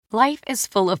Life is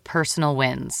full of personal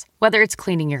wins, whether it's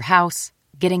cleaning your house,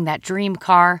 getting that dream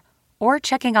car, or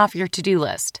checking off your to-do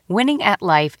list. Winning at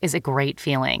life is a great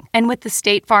feeling. And with the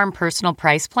State Farm Personal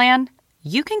Price Plan,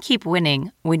 you can keep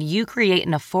winning when you create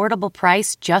an affordable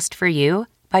price just for you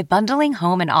by bundling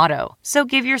home and auto. So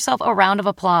give yourself a round of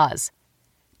applause.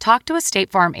 Talk to a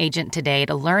State Farm agent today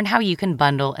to learn how you can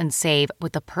bundle and save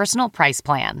with the Personal Price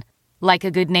Plan. Like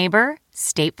a good neighbor,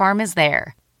 State Farm is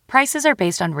there. Prices are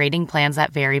based on rating plans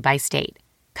that vary by state.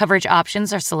 Coverage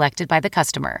options are selected by the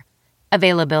customer.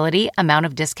 Availability, amount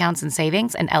of discounts and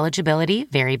savings, and eligibility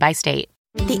vary by state.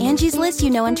 The Angie's List you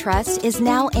know and trust is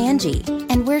now Angie,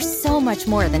 and we're so much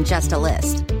more than just a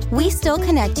list. We still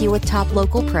connect you with top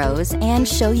local pros and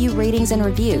show you ratings and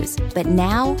reviews, but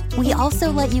now we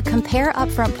also let you compare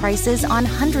upfront prices on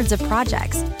hundreds of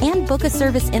projects and book a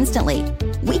service instantly.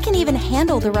 We can even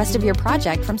handle the rest of your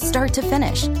project from start to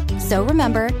finish. So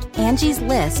remember, Angie's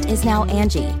List is now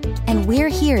Angie, and we're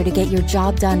here to get your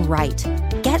job done right.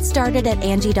 Get started at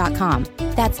Angie.com.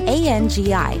 That's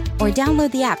ANGI, or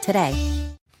download the app today.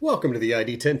 Welcome to the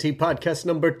ID10T podcast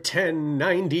number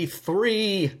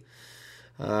 1093.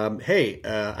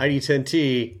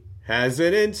 ID10T has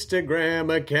an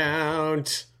Instagram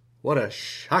account. What a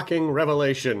shocking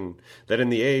revelation that in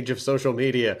the age of social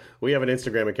media, we have an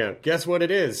Instagram account. Guess what it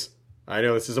is? I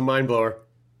know this is a mind blower.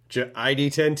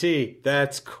 ID10T.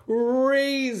 That's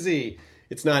crazy.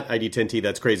 It's not ID10T,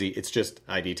 that's crazy. It's just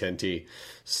ID10T.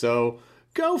 So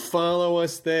go follow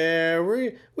us there.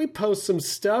 We post some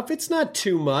stuff. It's not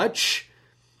too much.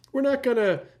 We're not going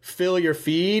to fill your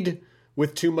feed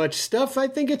with too much stuff. I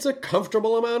think it's a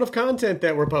comfortable amount of content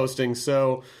that we're posting.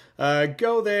 So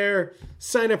go there,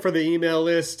 sign up for the email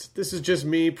list. This is just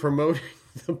me promoting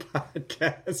the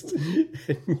podcast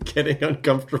and getting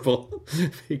uncomfortable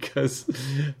because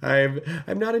I'm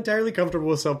not entirely comfortable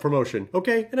with self-promotion,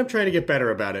 okay? And I'm trying to get better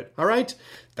about it, all right?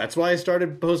 That's why I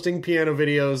started posting piano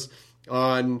videos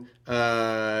on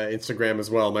Instagram as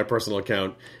well, my personal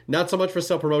account. Not so much for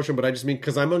self-promotion, but I just mean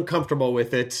because I'm uncomfortable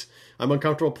with it. I'm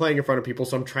uncomfortable playing in front of people,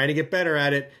 so I'm trying to get better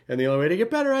at it, and the only way to get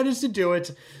better at it is to do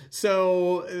it.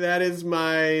 So that is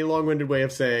my long-winded way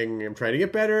of saying I'm trying to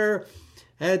get better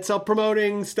at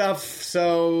self-promoting stuff.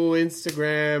 So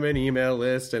Instagram and email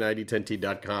list and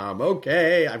ID10T.com.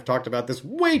 Okay, I've talked about this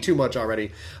way too much already.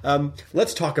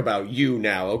 Let's talk about you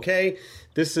now, okay?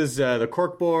 This is the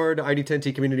Corkboard,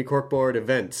 ID10T Community Corkboard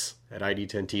events at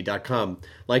ID10T.com.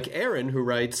 Like Aaron, who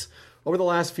writes, over the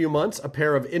last few months, a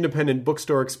pair of independent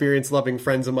bookstore experience-loving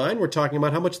friends of mine were talking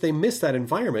about how much they miss that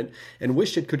environment and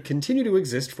wish it could continue to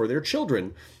exist for their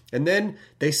children. And then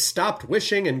they stopped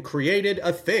wishing and created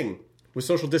a thing. With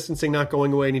social distancing not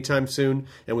going away anytime soon,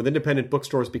 and with independent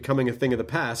bookstores becoming a thing of the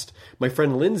past, my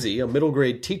friend Lindsay, a middle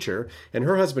grade teacher, and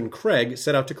her husband Craig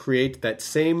set out to create that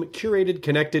same curated,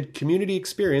 connected community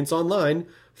experience online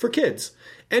for kids.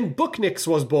 And Bookniks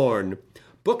was born.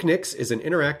 Bookniks is an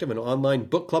interactive and online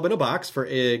book club in a box for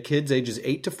kids ages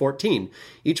 8 to 14.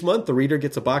 Each month, the reader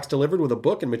gets a box delivered with a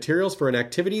book and materials for an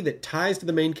activity that ties to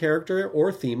the main character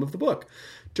or theme of the book.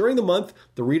 During the month,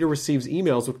 the reader receives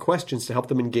emails with questions to help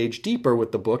them engage deeper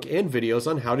with the book and videos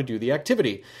on how to do the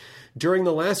activity. During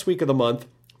the last week of the month,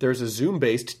 there's a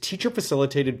Zoom-based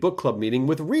teacher-facilitated book club meeting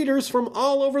with readers from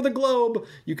all over the globe.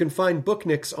 You can find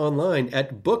Bookniks online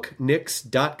at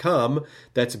bookniks.com.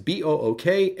 That's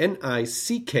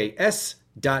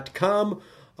BOOKNICKS.com.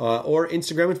 Or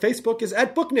Instagram and Facebook is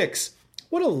at Bookniks.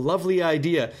 What a lovely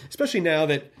idea, especially now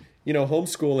that,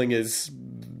 homeschooling is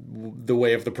the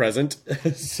way of the present.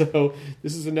 So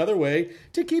this is another way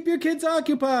to keep your kids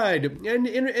occupied and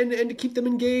to keep them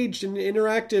engaged and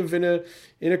interactive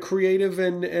in a creative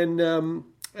and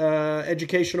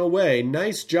educational way.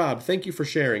 Nice job. Thank you for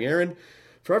sharing, Aaron.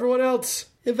 For everyone else,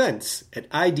 events at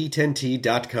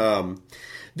ID10T.com.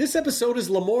 This episode is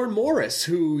Lamorne Morris,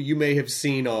 who you may have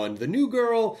seen on The New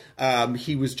Girl.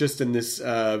 He was just in this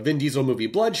Vin Diesel movie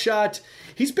Bloodshot.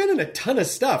 He's been in a ton of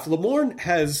stuff. Lamorne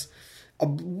has a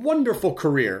wonderful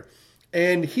career,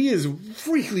 and he is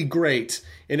really great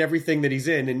in everything that he's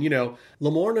in. And,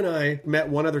 Lamorne and I met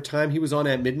one other time. He was on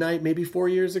At Midnight maybe 4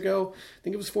 years ago. I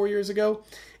think it was 4 years ago.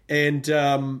 And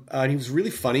he was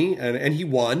really funny, and he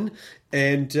won.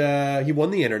 And he won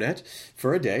the internet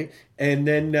for a day. And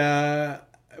then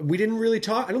we didn't really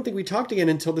talk. I don't think we talked again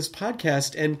until this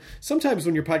podcast. And sometimes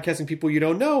when you're podcasting people you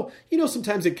don't know,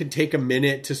 sometimes it can take a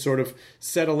minute to sort of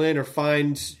settle in or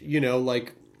find,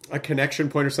 like a connection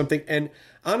point or something. And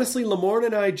honestly, Lamorne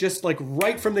and I just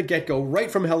right from the get-go, right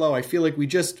from hello, I feel like we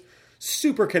just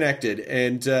super connected.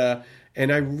 And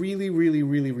I really, really,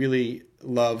 really, really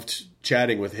loved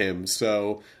chatting with him.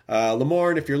 So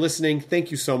Lamorne, if you're listening, thank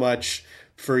you so much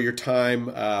for your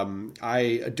time. I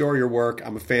adore your work.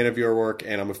 I'm a fan of your work,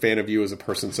 and I'm a fan of you as a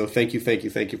person. So thank you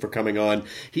for coming on.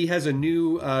 He has a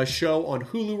new show on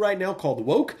Hulu right now called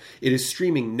Woke. It is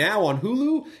streaming now on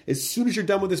Hulu. As soon as you're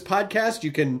done with this podcast,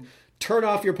 you can turn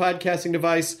off your podcasting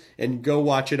device and go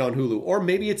watch it on Hulu. Or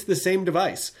maybe it's the same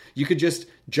device. You could just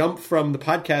jump from the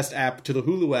podcast app to the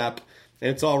Hulu app, and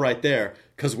it's all right there,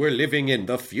 because we're living in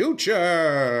the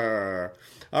future.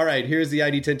 All right, here's the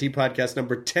ID10T podcast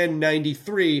number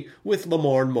 1093 with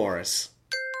Lamorne Morris.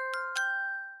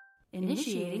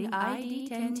 Initiating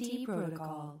ID10T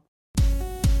protocol.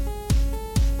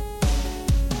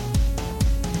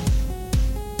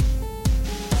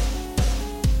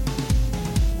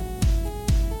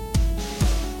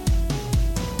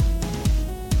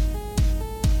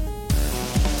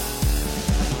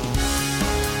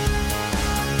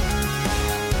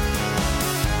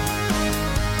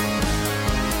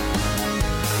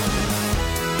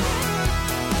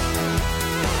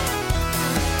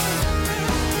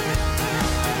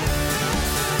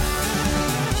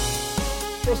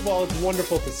 First of all, it's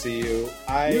wonderful to see you. You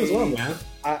as well, man.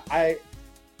 I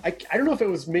don't know if it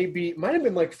was it might have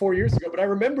been like 4 years ago, but I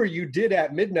remember you did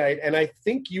At Midnight, and I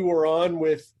think you were on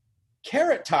with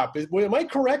Carrot Top. Am I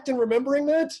correct in remembering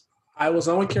that? I was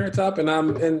on with Carrot Top, and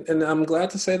I'm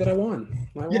glad to say that I won.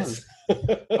 Yes.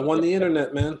 I won the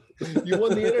internet, man. You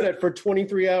won the internet for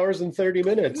 23 hours and 30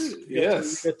 minutes.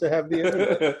 Yes. You get to have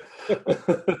the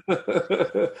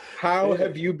internet. How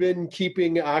have you been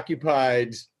keeping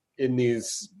occupied in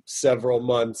these several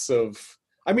months of...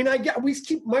 I mean,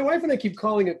 my wife and I keep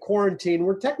calling it quarantine.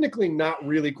 We're technically not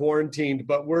really quarantined,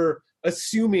 but we're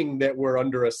assuming that we're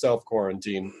under a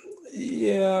self-quarantine.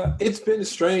 Yeah, it's been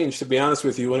strange, to be honest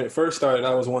with you. When it first started,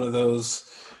 I was one of those...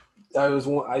 I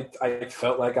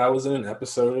felt like I was in an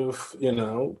episode of,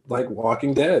 like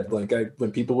Walking Dead. Like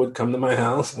when people would come to my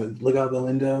house, I'd look out the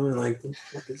window and like, what the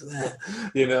fuck is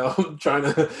that?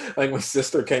 Trying to, like my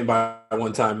sister came by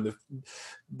one time.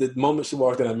 The moment she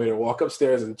walked in, I made her walk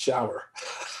upstairs and shower.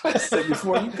 I said,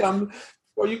 before you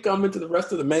come into the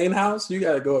rest of the main house, you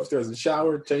got to go upstairs and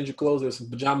shower, change your clothes. There's some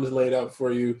pajamas laid out for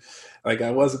you. Like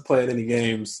I wasn't playing any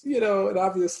games, and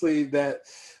obviously that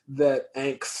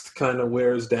angst kind of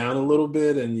wears down a little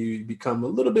bit, and you become a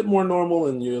little bit more normal,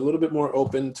 and you're a little bit more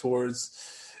open towards,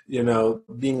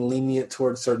 being lenient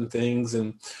towards certain things.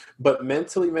 But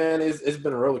mentally, man, it's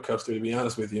been a roller coaster, to be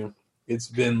honest with you. It's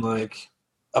been like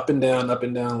up and down,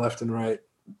 left and right.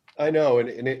 I know. And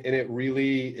it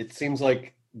really, it seems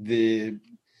like the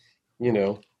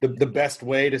best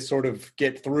way to sort of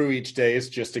get through each day is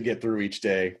just to get through each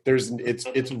day.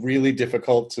 It's really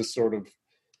difficult to sort of,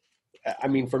 I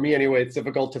mean, for me anyway, it's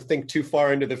difficult to think too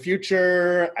far into the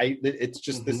future. It's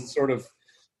just this sort of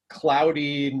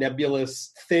cloudy,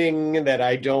 nebulous thing that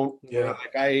I don't. Yeah.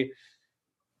 I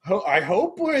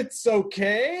hope it's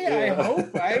okay. Yeah. I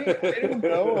hope. I don't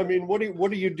know. I mean, what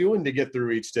are you doing to get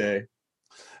through each day?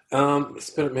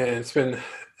 It's been.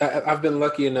 I've been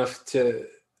lucky enough to,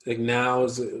 like, now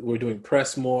we're doing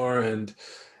press more, and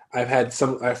I've had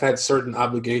certain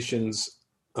obligations,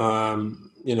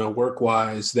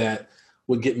 work-wise, that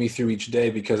would get me through each day,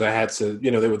 because I had to,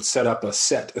 they would set up a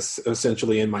set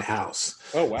essentially in my house.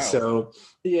 Oh, wow. So,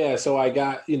 yeah, so I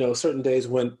got, certain days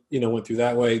went through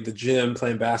that way. The gym,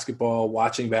 playing basketball,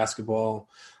 watching basketball,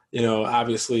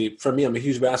 obviously for me, I'm a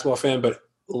huge basketball fan, but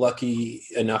lucky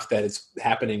enough that it's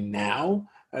happening now,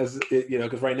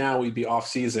 because right now we'd be off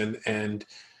season, and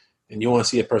you want to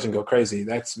see a person go crazy.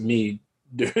 That's me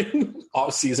during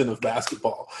off season of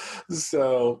basketball.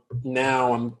 So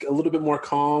now I'm a little bit more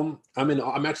calm.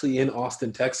 I'm actually in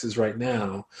Austin, Texas right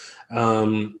now,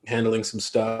 handling some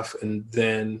stuff. And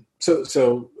then,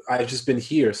 so I've just been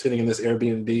here sitting in this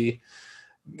Airbnb,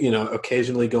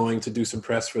 occasionally going to do some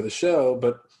press for the show,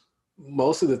 but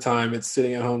most of the time it's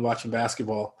sitting at home watching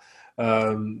basketball.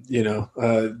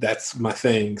 That's my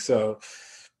thing. So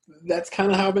that's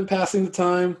kind of how I've been passing the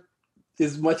time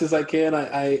as much as I can.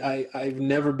 I've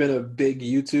never been a big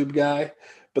YouTube guy,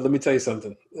 but let me tell you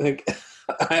something. Like,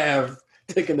 I have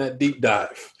taken that deep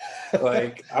dive.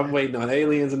 Like, I'm waiting on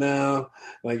aliens now.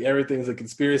 Like, everything's a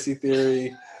conspiracy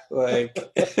theory. Like,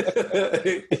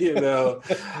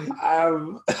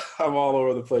 I'm all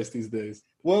over the place these days.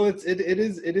 Well, it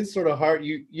is sort of hard.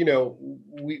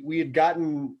 We had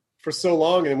gotten for so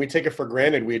long, and we take it for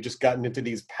granted. We had just gotten into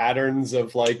these patterns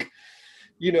of like,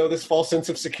 this false sense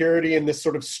of security and this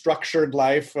sort of structured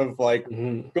life of like,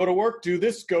 go to work, do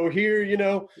this, go here,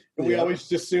 and we always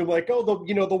just assume like,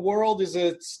 the world is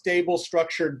a stable,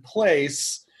 structured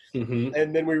place. Mm-hmm.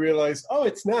 And then we realize,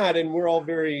 it's not. And we're all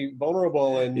very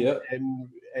vulnerable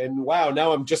and wow,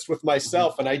 now I'm just with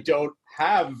myself and I don't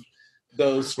have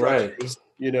those structures,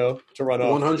 to run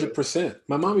off. 100%.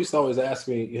 My mom used to always ask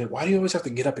me, why do you always have to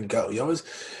get up and go?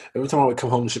 Every time I would come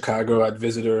home to Chicago, I'd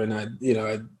visit her and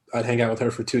I'd hang out with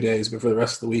her for 2 days, but for the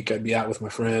rest of the week, I'd be out with my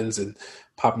friends and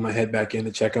popping my head back in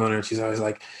to check on her. And she's always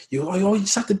like, you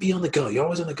always have to be on the go. You're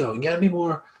always on the go. You got to be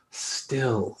more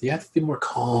still. You have to be more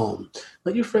calm.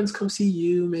 Let your friends come see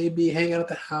you, maybe hang out at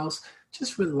the house.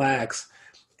 Just relax.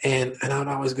 And I would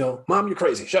always go, Mom, you're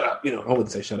crazy. Shut up. I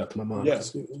wouldn't say shut up to my mom. Yeah.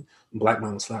 Black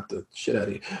mom would slap the shit out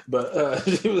of you. But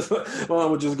my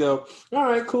mom would just go, all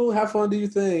right, cool. Have fun. Do your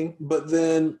thing. But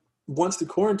then once the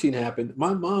quarantine happened,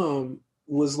 my mom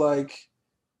was like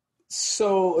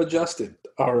so adjusted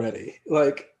already.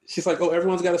 Like, she's like, oh,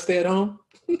 everyone's got to stay at home.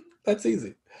 That's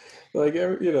easy. Like,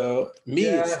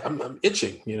 me, I'm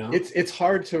itching, It's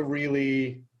hard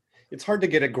to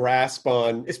get a grasp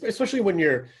on, especially when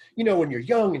you're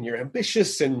young and you're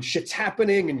ambitious and shit's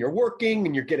happening and you're working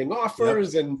and you're getting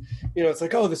offers. Yep. And, it's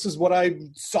like, oh, this is what I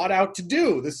sought out to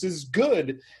do. This is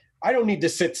good. I don't need to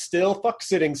sit still. Fuck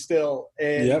sitting still.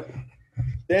 And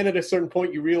then at a certain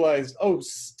point you realize, oh,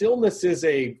 stillness is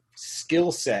a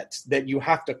skill set that you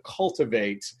have to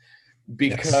cultivate,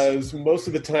 because most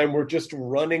of the time we're just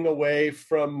running away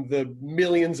from the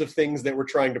millions of things that we're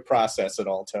trying to process at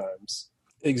all times.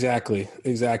 Exactly.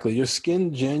 Your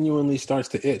skin genuinely starts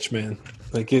to itch, man.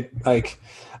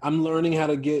 I'm learning how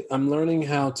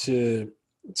to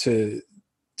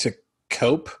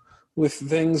cope with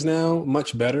things now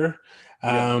much better.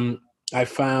 Yeah. I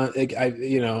found,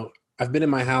 I've been in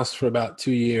my house for about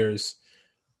 2 years.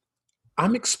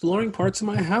 I'm exploring parts of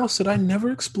my house that I never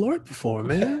explored before,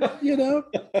 man. Are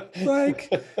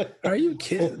you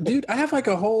kidding? Dude, I have like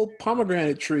a whole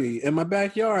pomegranate tree in my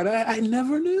backyard. I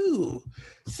never knew.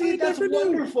 See, that's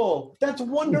wonderful. That's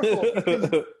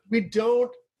wonderful. We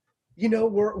don't,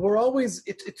 we're always,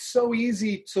 it's so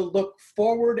easy to look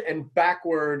forward and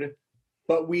backward,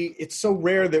 but it's so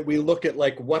rare that we look at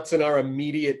like what's in our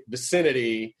immediate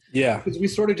vicinity. Yeah. Because we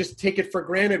sort of just take it for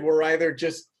granted. We're either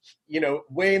just,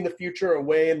 way in the future or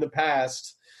way in the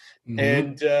past.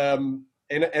 Mm-hmm.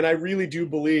 And I really do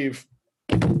believe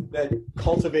that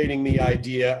cultivating the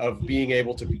idea of being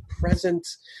able to be present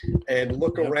and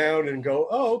look around and go,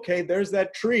 oh, okay, there's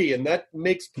that tree and that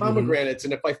makes pomegranates.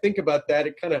 Mm-hmm. And if I think about that,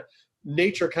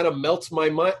 nature kind of melts my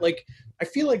mind. Like, I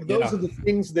feel like those are the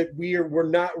things that we're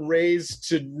not raised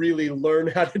to really learn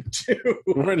how to do.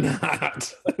 We're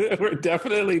not. We're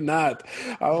definitely not.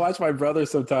 I watch my brother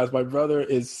sometimes. My brother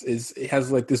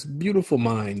has like this beautiful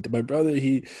mind. My brother,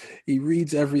 he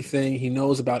reads everything. He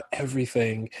knows about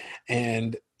everything.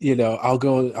 And, I'll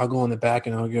go in the back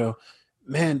and I'll go,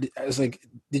 man, I was like,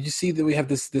 did you see that we have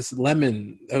this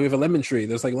lemon? We have a lemon tree.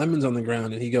 There's like lemons on the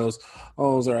ground. And he goes,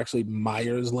 oh, those are actually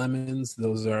Myers lemons.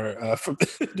 Those are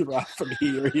derived from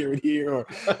here, and here,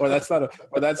 or that's not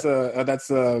that's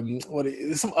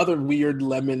some other weird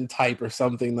lemon type or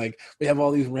something. Like, we have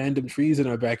all these random trees in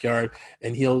our backyard,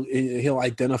 and he'll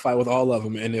identify with all of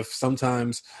them. And if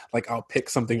sometimes like I'll pick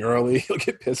something early, he'll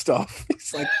get pissed off.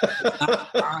 He's like, it's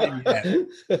not time yet.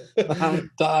 It's not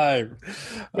time.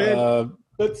 Man.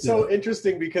 That's so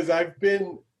interesting, because I've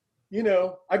been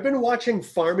watching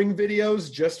farming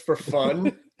videos just for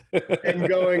fun and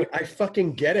going, I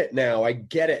fucking get it now. I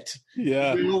get it.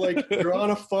 Yeah. Like, you're on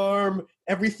a farm.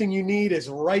 Everything you need is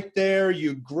right there.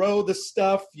 You grow the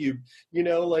stuff.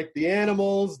 Like the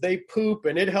animals, they poop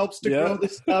and it helps to grow the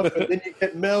stuff. And then you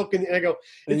get milk. And I go,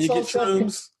 and you get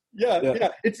shrooms. Yeah.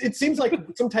 It seems like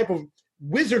some type of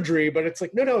wizardry, but it's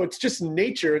like, no, it's just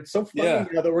nature. It's so funny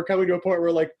now that we're coming to a point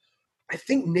where like, I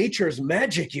think nature's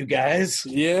magic, you guys.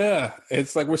 Yeah.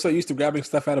 It's like we're so used to grabbing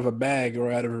stuff out of a bag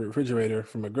or out of a refrigerator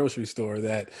from a grocery store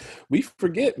that we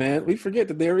forget, man. We forget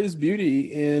that there is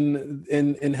beauty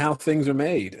in how things are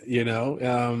made,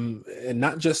 and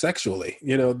not just sexually.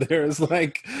 There's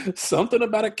like something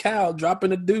about a cow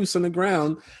dropping a deuce on the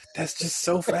ground that's just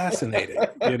so fascinating,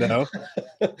 I know.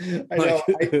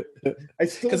 I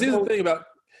still because here's the thing about,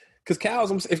 because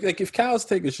cows, if cows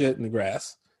take a shit in the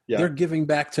grass, they're giving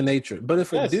back to nature. But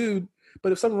if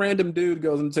if some random dude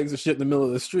goes and takes a shit in the middle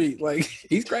of the street, like,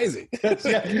 he's crazy.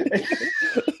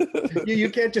 You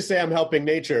can't just say I'm helping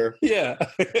nature. Yeah.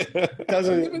 It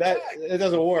doesn't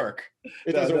work.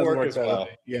 It doesn't work as well.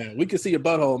 Yeah. We can see your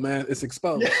butthole, man. It's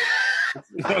exposed.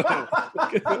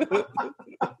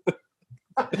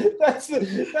 That's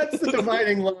the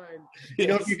dividing line.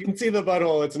 If you can see the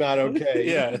butthole, it's not okay.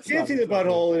 Yeah, if you can't see the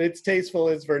butthole and it's tasteful,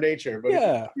 it's for nature. But if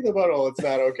you can see the butthole, it's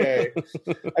not okay.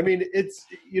 I mean, it's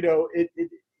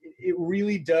it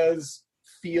really does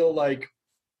feel like,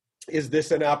 is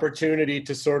this an opportunity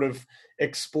to sort of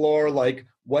explore like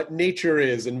what nature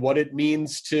is and what it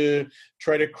means to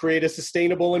try to create a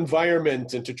sustainable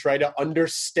environment and to try to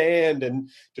understand and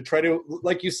to try to,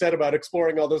 like you said about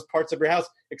exploring all those parts of your house,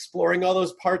 exploring all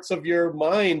those parts of your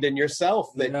mind and yourself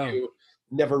that you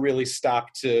never really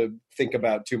stopped to think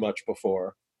about too much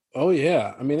before. Oh,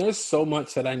 yeah. I mean, there's so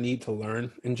much that I need to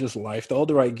learn in just life. The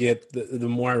older I get, the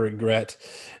more I regret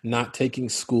not taking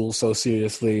school so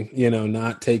seriously,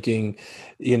 not taking,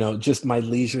 just my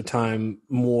leisure time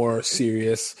more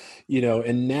serious,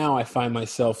 and now I find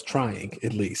myself trying,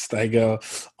 at least. I go,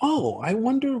 oh, I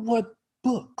wonder what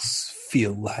books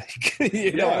feel like.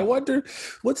 I wonder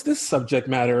what's this subject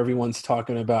matter everyone's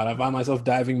talking about. I find myself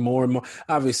diving more and more.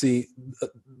 Obviously,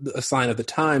 a sign of the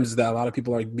times is that a lot of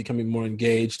people are becoming more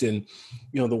engaged in,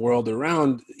 the world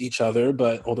around each other,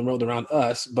 or the world around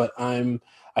us. But I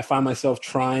find myself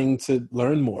trying to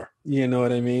learn more. You know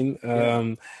what I mean?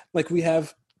 Yeah. Like we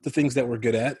have the things that we're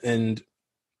good at, and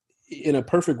in a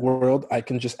perfect world, I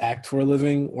can just act for a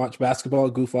living, watch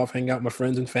basketball, goof off, hang out with my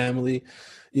friends and family,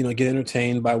 get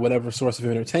entertained by whatever source of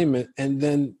entertainment, and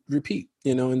then repeat,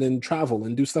 and then travel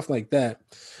and do stuff like that.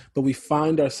 But we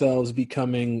find ourselves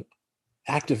becoming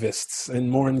activists and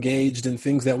more engaged in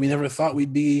things that we never thought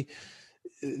we'd be,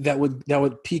 that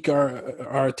would pique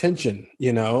our attention.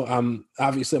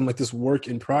 Obviously I'm like this work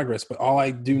in progress, but all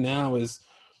I do now is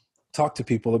talk to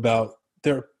people about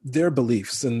their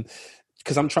beliefs, and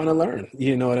because I'm trying to learn,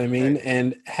 you know what I mean? Right.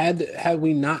 And had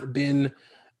we not been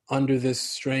under this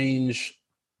strange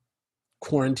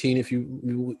quarantine, if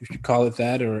you call it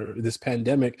that, or this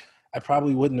pandemic, I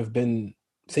probably wouldn't have been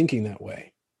thinking that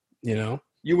way,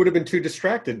 You would have been too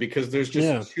distracted because there's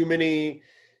just too many,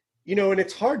 and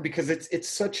it's hard because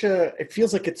it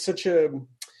feels like it's such a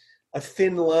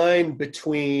thin line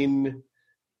between,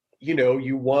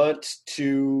 you want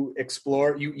to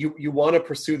explore, you want to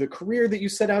pursue the career that you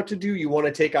set out to do. You want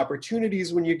to take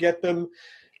opportunities when you get them.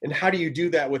 And how do you do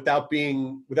that without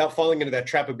falling into that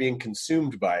trap of being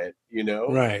consumed by it,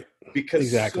 Right. Because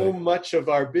exactly. So much of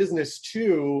our business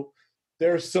too,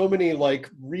 there are so many like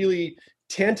really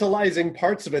tantalizing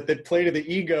parts of it that play to the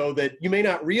ego that you may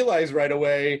not realize right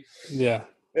away. Yeah.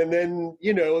 And then,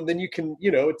 and then you can,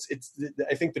 it's,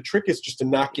 I think the trick is just to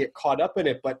not get caught up in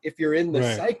it. But if you're in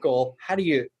the cycle, how do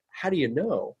you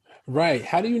know? Right.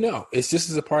 How do you know? It's just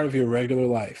as a part of your regular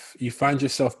life. You find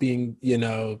yourself being,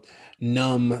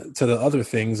 numb to the other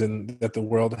things and that the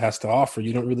world has to offer.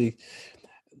 You don't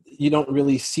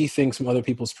really see things from other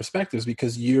people's perspectives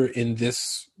because you're in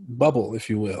this bubble, if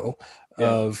you will,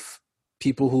 of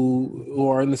people who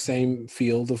are in the same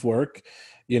field of work.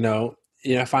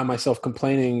 I find myself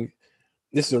complaining.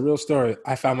 This is a real story.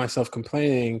 I found myself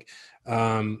complaining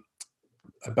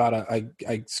about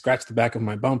I scratched the back of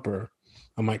my bumper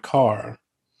on my car,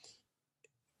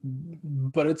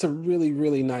 but it's a really,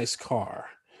 really nice car.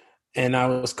 And I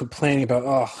was complaining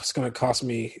about, it's going to cost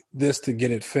me this to get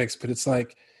it fixed. But it's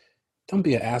like, don't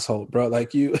be an asshole, bro.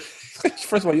 Like you,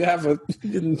 first of all, you have a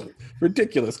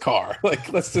ridiculous car.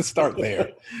 Like, let's just start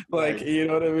there. Like, you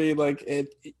know what I mean? Like,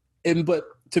 but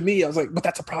to me, I was like, but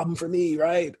that's a problem for me,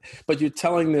 right? But you're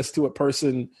telling this to a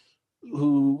person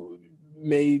who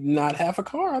may not have a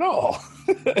car at all.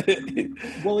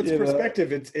 Well, it's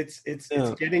perspective.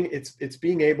 It's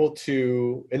being able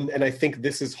to, and I think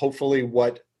this is hopefully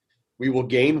what we will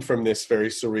gain from this very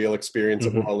surreal experience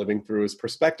that we're all living through is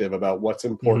perspective about what's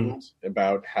important,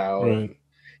 about how,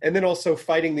 and then also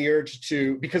fighting the urge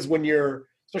to, because when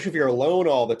especially if you're alone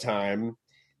all the time,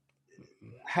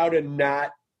 how to not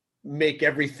make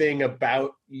everything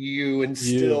about you and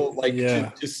still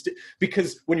just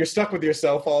because when you're stuck with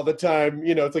yourself all the time,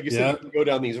 it's like you said, you can go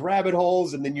down these rabbit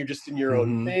holes and then you're just in your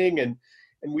own thing.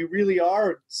 And we really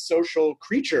are social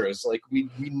creatures. Like we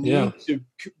need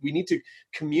to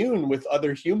commune with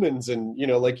other humans. And,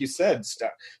 like you said,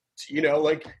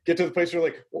 like get to the place where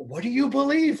like, well, what do you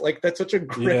believe? Like, that's such a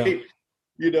great,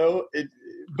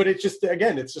 but it's just,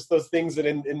 again, it's just those things that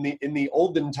in the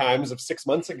olden times of 6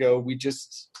 months ago,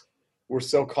 we're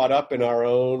so caught up in our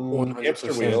own 100%.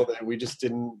 Hamster wheel that we just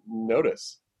didn't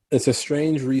notice. It's a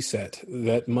strange reset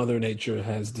that Mother Nature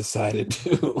has decided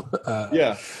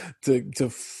to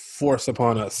force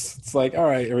upon us. It's like, all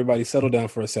right, everybody, settle down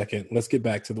for a second. Let's get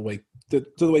back to the way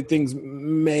things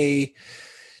may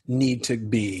need to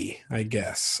be, I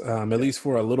guess, at least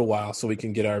for a little while, so we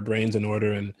can get our brains in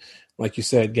order and, like you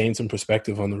said, gain some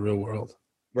perspective on the real world.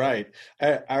 Right.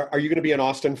 Are you going to be in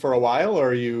Austin for a while, or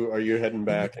are you heading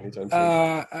back anytime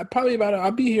soon? Probably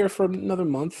I'll be here for another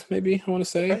month, maybe, I want to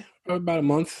say. Okay. About a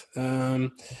month.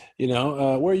 Where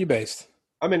are you based?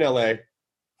 I'm in LA.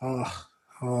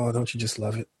 Oh, don't you just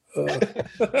love it?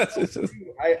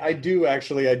 I do,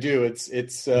 actually. I do.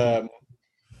 It's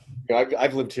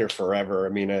I've lived here forever. I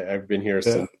mean, I've been here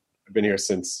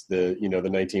since the the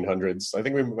 1900s. I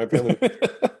think my family was here in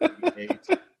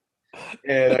 1988.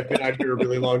 And I've been out here a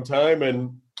really long time,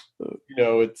 and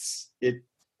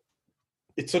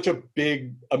it's such a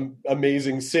big,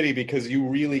 amazing city because you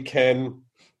really can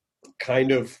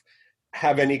kind of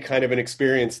have any kind of an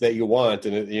experience that you want,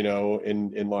 and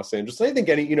in Los Angeles. I think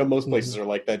most places are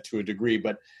like that to a degree,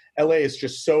 but LA is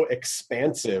just so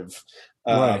expansive,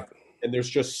 right? And there's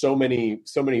just so many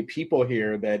people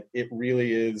here that it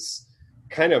really is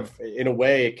kind of, in a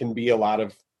way, it can be a lot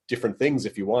of different things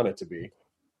if you want it to be.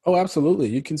 Oh, absolutely.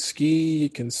 You can ski, you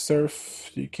can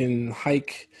surf, you can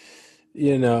hike,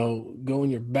 go in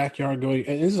your backyard, and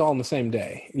this is all in the same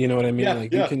day. You know what I mean?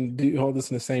 You can do all this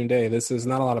in the same day. This is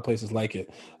not a lot of places like it.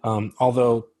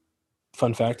 Although,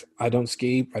 fun fact, I don't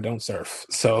ski, I don't surf.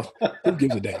 So who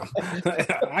gives a damn?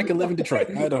 I can live in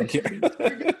Detroit. I don't care.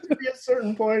 There gets to be a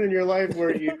certain point in your life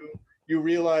where you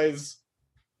realize,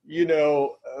 occasionally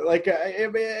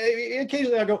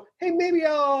I'll go, hey, maybe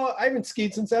I haven't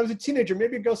skied since I was a teenager.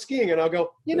 Maybe I'll go skiing. And I'll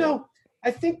go, I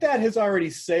think that has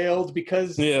already sailed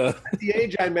because at the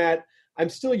age I'm at, I'm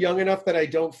still young enough that I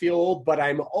don't feel old, but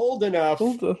I'm old enough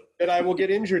that I will get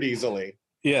injured easily.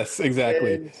 Yes,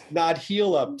 exactly. And not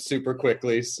heal up super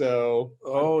quickly. So,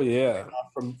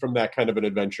 from that kind of an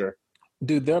adventure.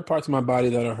 Dude, there are parts of my body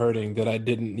that are hurting that I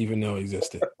didn't even know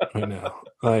existed right now.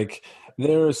 Like,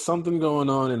 there is something going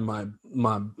on in my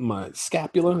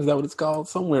scapula. Is that what it's called?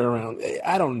 Somewhere around.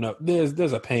 I don't know.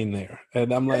 There's a pain there,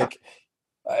 and I'm like,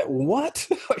 what?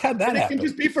 How'd that happen? It can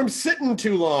just be from sitting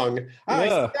too long. I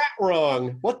sat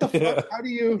wrong. What the fuck? How do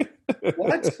you?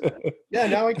 What? Yeah,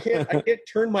 now I can't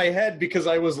turn my head because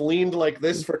I was leaned like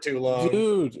this for too long.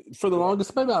 Dude, for the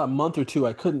longest, maybe about a month or two,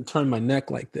 I couldn't turn my neck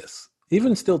like this.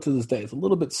 Even still to this day, it's a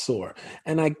little bit sore,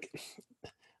 and I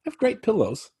have great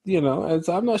pillows, and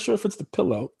so I'm not sure if it's the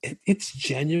pillow. It's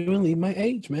genuinely my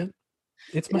age, man.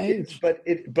 It's my age. But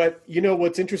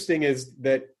what's interesting is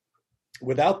that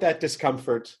without that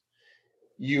discomfort,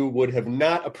 you would have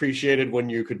not appreciated when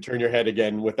you could turn your head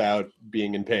again without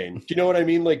being in pain. Do you know what I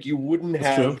mean? Like you wouldn't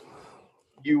have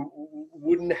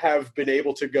been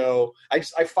able to go. I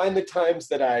find the times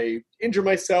that I injure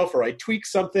myself or I tweak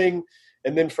something,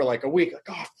 and then for like a week, like,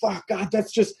 oh, fuck, God,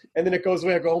 that's just, and then it goes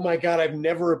away. I go, oh my God, I've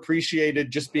never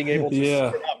appreciated just being able to sit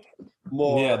up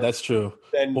more. Yeah, that's true.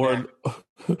 Or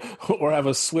have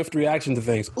a swift reaction to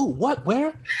things. Ooh, what?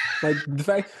 Where? Like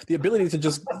the ability to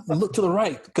just look to the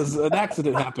right because an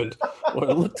accident happened, or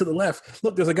look to the left.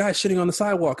 Look, there's a guy shitting on the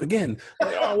sidewalk again.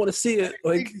 Like, I want to see it.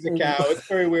 Like he's a cow. It's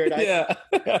very weird.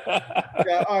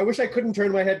 I wish I couldn't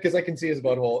turn my head because I can see his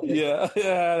butthole. Yeah,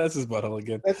 that's his butthole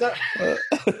again. That's not.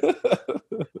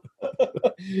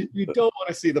 You don't want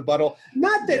to see the butthole.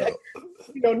 Not that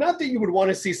you would want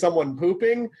to see someone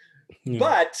pooping. Yeah.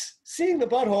 But seeing the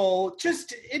butthole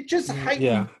just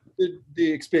heightens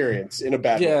the experience in a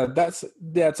bad way. Yeah, that's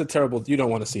a terrible. You don't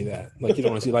want to see that. Like you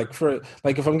don't want to see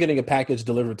if I'm getting a package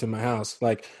delivered to my house,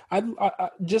 like I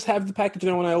just have the package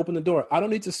there when I open the door. I don't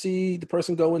need to see the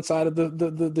person go inside of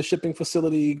the shipping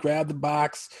facility, grab the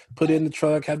box, put it in the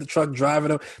truck, have the truck drive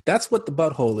it up. That's what the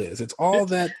butthole is. It's all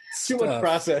that too much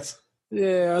process.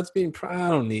 Yeah, I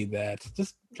don't need that.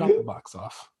 Just drop the box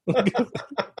off. I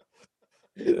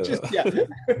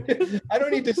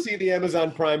don't need to see the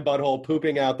Amazon Prime butthole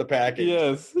pooping out the package.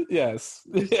 Yes.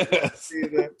 Just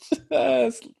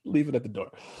leave it at the door.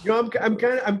 I'm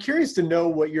curious to know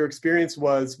what your experience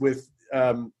was with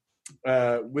how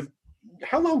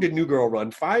long did New Girl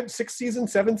run? 5, 6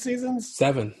 seasons, 7 seasons?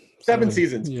 7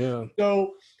 seasons. Yeah.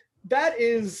 So that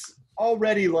is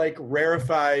already like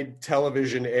rarefied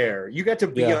television air. You got to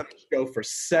be on the show for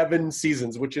 7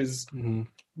 seasons, which is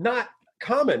not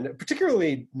common,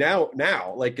 particularly now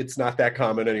like it's not that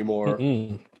common anymore.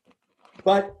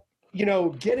 But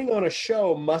getting on a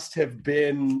show must have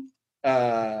been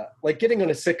like getting on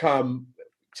a sitcom.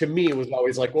 To me, was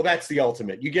always like, well, that's the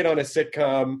ultimate. You get on a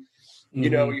sitcom,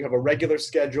 you have a regular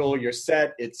schedule, you're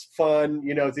set, it's fun,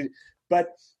 but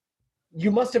you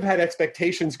must have had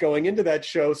expectations going into that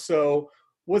show. So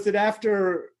was it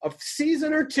after a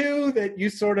season or two that you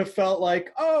sort of felt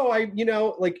like,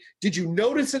 did you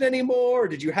notice it anymore? Or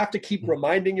did you have to keep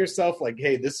reminding yourself like,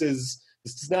 hey, this does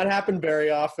not happen very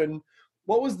often?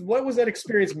 What was that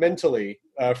experience mentally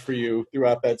for you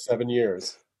throughout that 7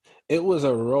 years? It was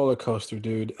a roller coaster,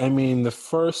 dude. I mean, the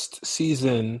first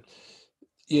season,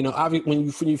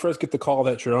 when you first get the call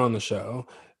that you're on the show,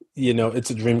 it's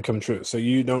a dream come true. So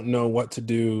you don't know what to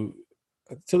do.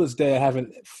 To this day, I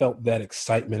haven't felt that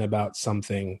excitement about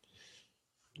something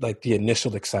like the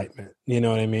initial excitement. You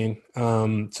know what I mean?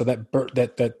 So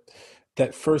that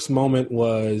that first moment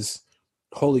was,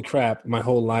 holy crap, my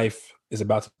whole life is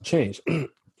about to change.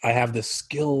 I have this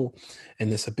skill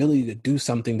and this ability to do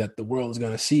something that the world is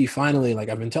going to see finally. Like,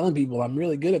 I've been telling people I'm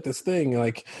really good at this thing,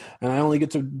 like, and I only get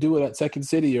to do it at Second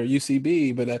City or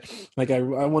UCB, but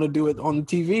I want to do it on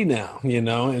TV now,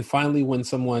 and finally when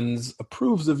someone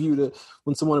approves of you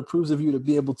to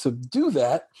be able to do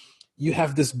that, you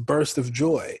have this burst of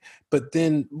joy. But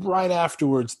then right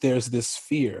afterwards, there's this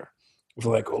fear of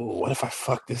like, oh, what if I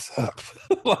fuck this up?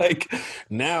 Like,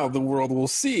 now the world will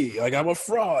see, like, I'm a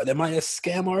fraud. Am I a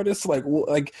scam artist?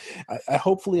 I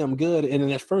hopefully I'm good. And in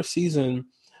that first season,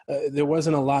 there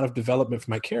wasn't a lot of development for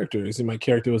my characters, and my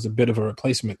character was a bit of a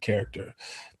replacement character.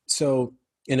 So,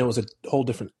 and it was a whole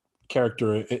different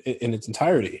character in its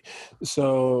entirety.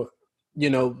 So,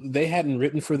 they hadn't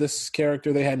written for this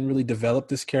character. They hadn't really developed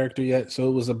this character yet. So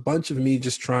it was a bunch of me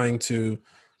just trying to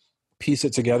piece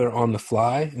it together on the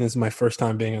fly. And this is my first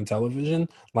time being on television,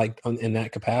 in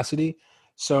that capacity.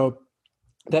 So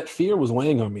that fear was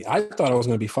weighing on me. I thought I was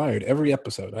going to be fired every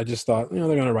episode. I just thought, they're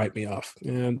going to write me off.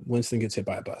 And Winston gets hit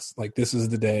by a bus. Like, this is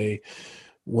the day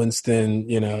Winston,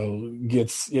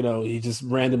 gets, he just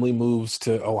randomly moves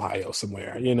to Ohio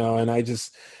somewhere,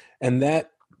 and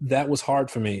that was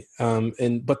hard for me.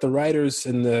 But the writers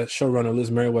and the showrunner, Liz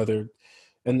Merriweather,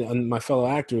 and my fellow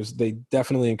actors, they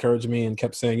definitely encouraged me and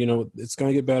kept saying, it's going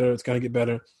to get better. It's going to get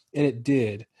better. And it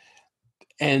did.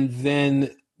 And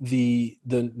then the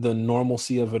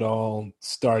normalcy of it all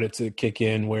started to kick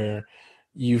in, where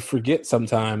you forget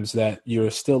sometimes that you're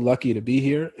still lucky to be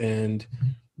here. And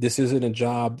this isn't a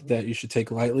job that you should take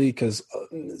lightly, because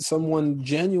someone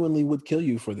genuinely would kill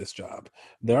you for this job.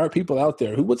 There are people out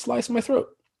there who would slice my throat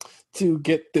to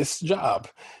get this job,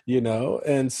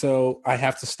 and so I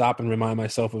have to stop and remind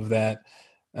myself of that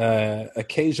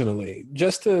occasionally,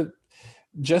 just to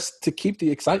keep the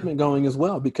excitement going as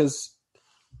well, because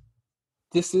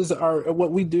this is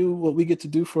what we do, what we get to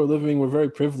do for a living. We're very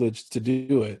privileged to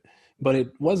do it, but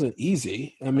it wasn't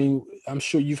easy. I mean, I'm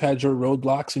sure you've had your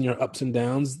roadblocks and your ups and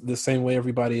downs the same way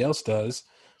everybody else does,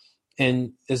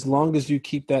 and as long as you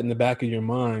keep that in the back of your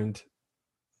mind,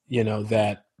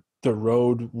 that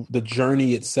the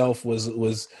journey itself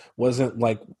wasn't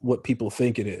like what people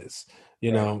think it is.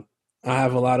 I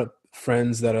have a lot of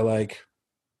friends that are like,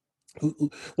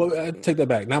 well, I take that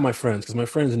back. Not my friends, because my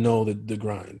friends know the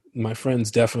grind. My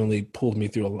friends definitely pulled me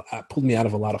out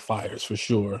of a lot of fires, for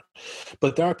sure.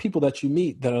 But there are people that you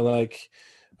meet that are like,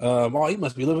 oh, you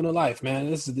must be living a life, man.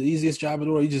 This is the easiest job in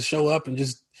the world. You just show up and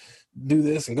just do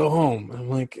this and go home. I'm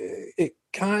like, it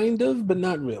kind of, but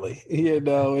not really.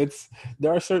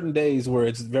 There are certain days where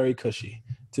it's very cushy,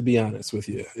 to be honest with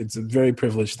you. It's a very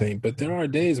privileged thing. But there are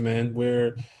days, man,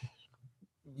 where,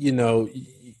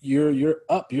 you're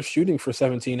up, you're shooting for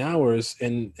 17 hours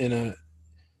in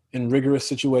rigorous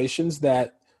situations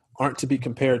that aren't to be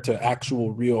compared to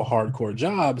actual real hardcore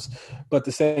jobs. But at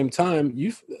the same time,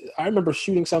 I remember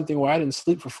shooting something where I didn't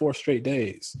sleep for 4 straight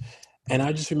days. And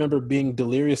I just remember being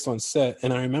delirious on set.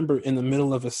 And I remember in the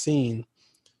middle of a scene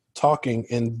talking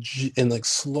and like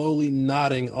slowly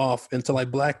nodding off until I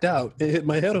blacked out and hit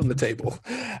my head on the table.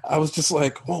 I was just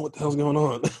like, oh, what the hell's going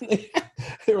on?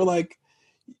 They were like,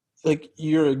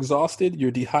 you're exhausted,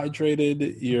 you're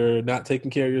dehydrated, you're not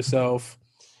taking care of yourself.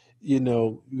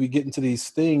 We get into these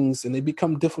things and they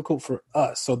become difficult for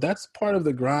us. So that's part of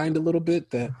the grind a little bit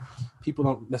that people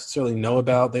don't necessarily know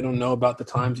about. They don't know about the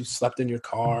times you slept in your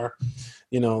car.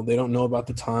 They don't know about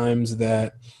the times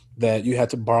that you had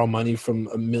to borrow money from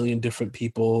a million different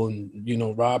people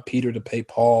and, rob Peter to pay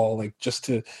Paul, like just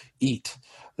to eat.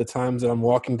 The times that I'm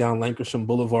walking down Lankershim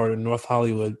Boulevard in North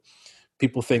Hollywood,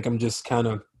 people think I'm just kind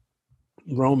of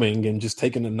roaming and just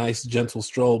taking a nice gentle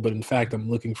stroll, but in fact I'm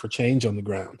looking for change on the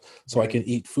ground so right. I can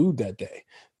eat food that day.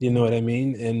 You know what I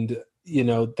mean? And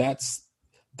that's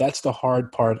the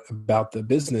hard part about the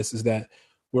business, is that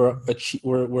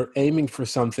we're aiming for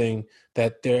something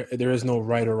that there is no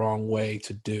right or wrong way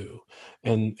to do,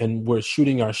 and we're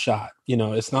shooting our shot.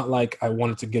 It's not like I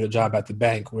wanted to get a job at the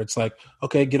bank where it's like,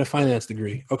 okay, get a finance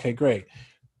degree, okay, great,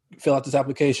 fill out this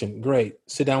application, great,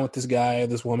 sit down with this guy or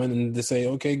this woman and they say,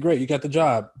 okay, great, you got the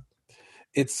job.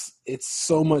 It's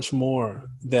so much more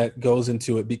that goes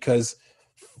into it, because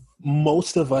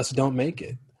most of us don't make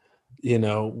it.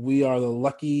 We are the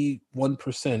lucky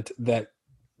 1%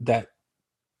 that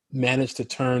manage to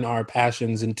turn our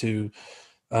passions into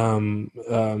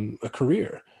a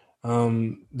career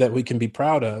that we can be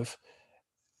proud of.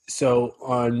 So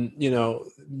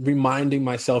reminding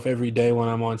myself every day when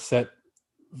I'm on set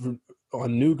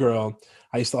on New Girl,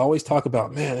 I used to always talk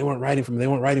about, man, they weren't writing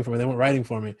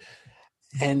for me.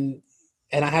 And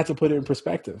And I had to put it in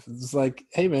perspective. It's like,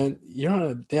 hey man, you're on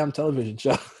a damn television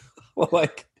show. Well,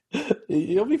 like,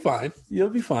 you'll be fine. You'll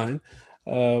be fine.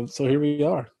 So here we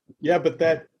are. Yeah, but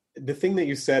the thing that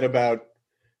you said about,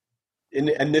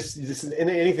 and this is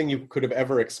anything you could have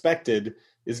ever expected,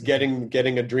 is getting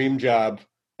a dream job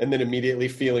and then immediately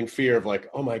feeling fear of like,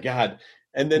 oh my God.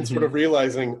 And then sort of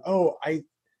realizing, oh, I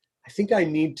think I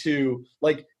need to,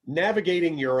 like,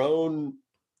 navigating your own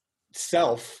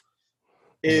self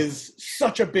is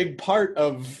such a big part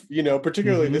of,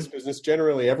 particularly this business,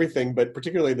 generally everything, but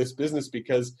particularly this business,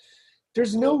 because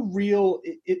there's no real,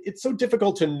 it's so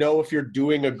difficult to know if you're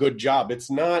doing a good job. It's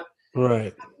not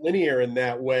linear in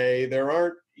that way. There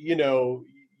aren't, you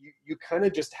kind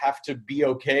of just have to be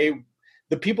okay.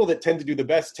 The people that tend to do the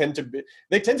best tend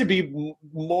to be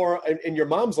more in your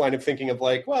mom's line of thinking of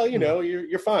like, well,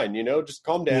 you're fine, just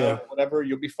calm down, whatever,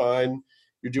 you'll be fine.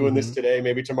 You're doing this today,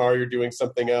 maybe tomorrow you're doing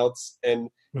something else. And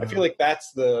I feel like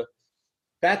that's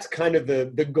kind of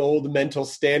the gold mental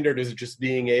standard, is just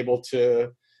being able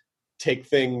to take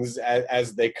things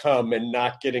as they come and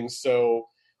not getting so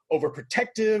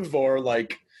overprotective or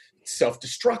like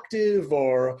self-destructive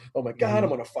or, oh my God, I'm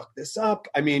going to fuck this up.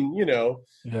 I mean,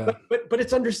 but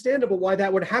it's understandable why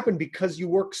that would happen, because you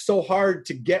work so hard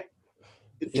to get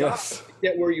the job, to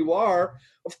get where you are.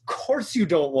 Of course you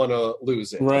don't want to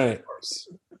lose it. Right. Of course.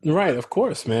 Right. Of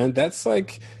course, man. That's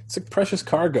like, it's like precious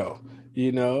cargo.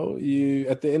 You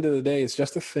at the end of the day, it's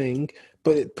just a thing,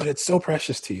 but it's so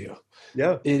precious to you.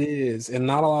 Yeah, it is. And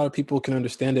not a lot of people can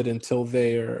understand it until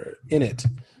they're in it,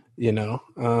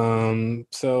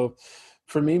 So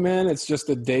for me, man, it's just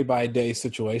a day by day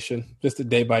situation, just a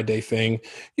day by day thing.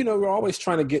 We're always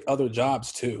trying to get other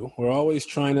jobs too. We're always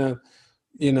trying to,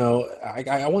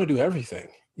 I want to do everything.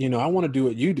 I want to do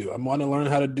what you do. I want to learn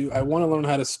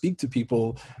how to speak to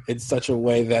people in such a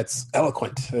way that's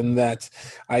eloquent and that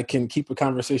I can keep a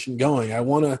conversation going. I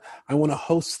want to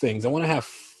host things. I want to have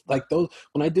like those.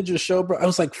 When I did your show, bro, I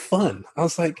was like fun. I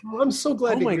was like, oh, I'm so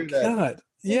glad to hear that. Oh my God.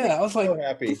 Yeah. I was like,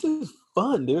 happy. This is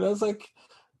fun, dude. I was like,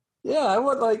 yeah, I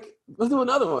want let's do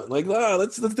another one. Like,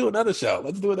 let's do another show.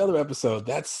 Let's do another episode.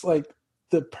 That's like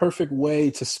the perfect way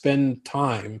to spend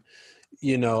time.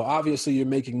 Obviously you're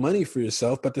making money for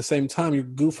yourself, but at the same time you're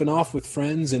goofing off with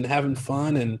friends and having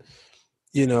fun, and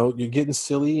you're getting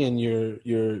silly, and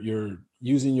you're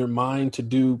using your mind to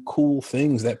do cool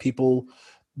things that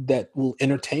will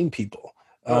entertain people.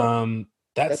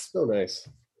 That's so nice,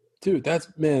 dude. That's,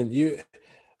 man, you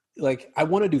like, I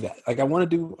want to do that. Like, I want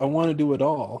to do it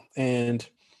all. And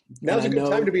now's a good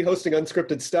time to be hosting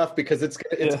unscripted stuff, because it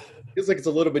feels like it's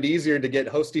a little bit easier to get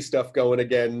hosty stuff going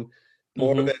again,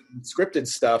 more than scripted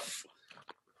stuff,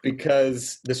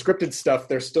 because the scripted stuff,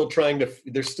 they're still kind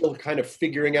of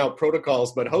figuring out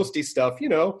protocols, but hosty stuff,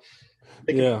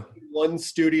 they can one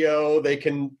studio, they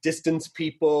can distance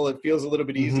people. It feels a little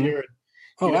bit easier.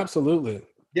 Oh, absolutely.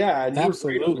 Yeah. And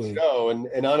absolutely. Show.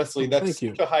 And honestly, that's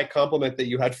such a high compliment that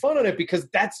you had fun on it, because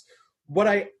that's what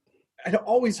I'd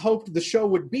always hoped the show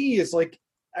would be, is like,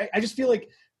 I just feel like,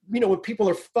 when people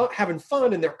are having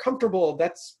fun and they're comfortable,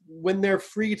 that's when they're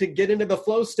free to get into the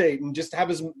flow state and just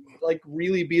have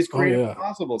really be as creative as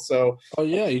possible. So,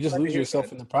 you just lose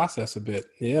yourself in the process a bit.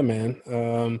 Yeah,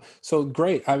 man. So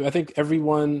great. I think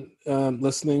everyone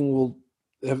listening will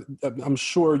I'm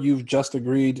sure you've just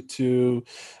agreed to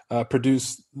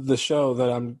produce the show that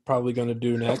I'm probably going to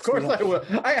do next. Of course I will.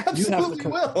 I absolutely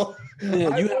will.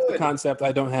 Yeah, you have the concept.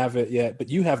 I don't have it yet, but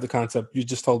you have the concept. You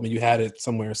just told me you had it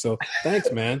somewhere. So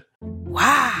thanks, man.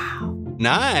 Wow.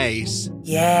 Nice.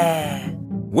 Yeah.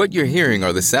 What you're hearing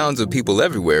are the sounds of people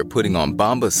everywhere putting on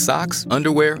Bombas socks,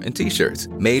 underwear, and T-shirts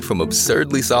made from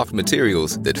absurdly soft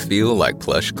materials that feel like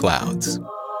plush clouds.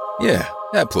 Yeah,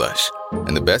 that plush.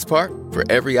 And the best part? For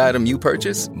every item you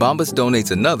purchase, Bombas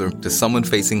donates another to someone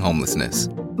facing homelessness.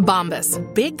 Bombas.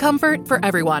 Big comfort for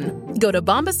everyone. Go to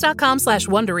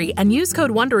bombas.com/Wondery and use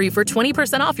code Wondery for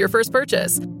 20% off your first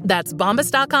purchase. That's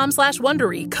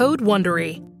bombas.com/Wondery. Code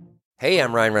Wondery. Hey,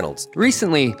 I'm Ryan Reynolds.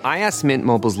 Recently, I asked Mint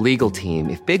Mobile's legal team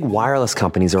if big wireless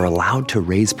companies are allowed to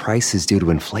raise prices due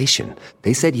to inflation.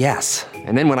 They said yes.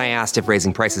 And then when I asked if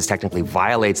raising prices technically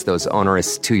violates those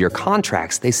onerous 2-year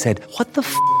contracts, they said, "What the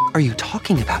f*** are you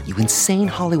talking about, you insane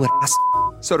Hollywood ass?"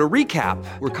 So to recap,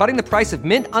 we're cutting the price of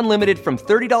Mint Unlimited from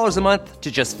 $30 a month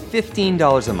to just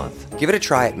 $15 a month. Give it a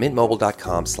try at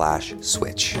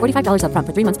mintmobile.com/switch. $45 up front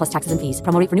for 3 months plus taxes and fees.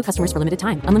 Promo rate for new customers for limited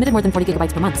time. Unlimited more than 40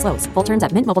 gigabytes per month. Slows full terms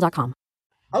at mintmobile.com.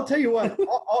 I'll tell you what,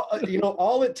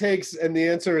 all it takes, and the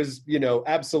answer is,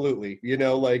 absolutely. We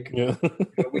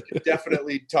could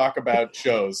definitely talk about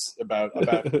shows, about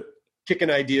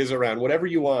kicking ideas around, whatever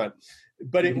you want.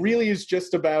 But it really is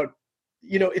just about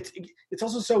it's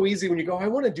also so easy when you go, I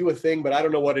want to do a thing, but I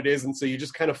don't know what it is. And so you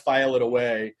just kind of file it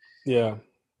away. Yeah.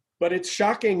 But it's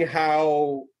shocking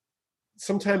how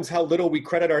little we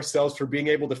credit ourselves for being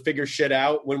able to figure shit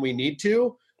out when we need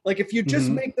to. Like if you just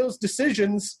make those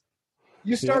decisions,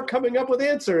 you start coming up with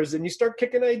answers and you start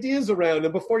kicking ideas around.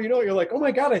 And before you know it, you're like, oh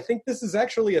my God, I think this is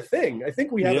actually a thing. I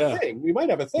think we have a thing. We might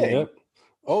have a thing. Yep.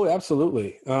 Oh,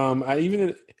 absolutely. I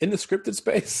even in the scripted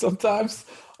space sometimes,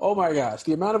 oh my gosh,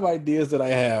 the amount of ideas that I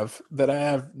have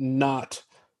not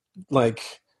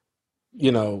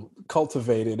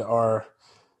cultivated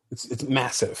it's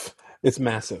massive. It's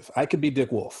massive. I could be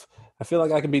Dick Wolf. I feel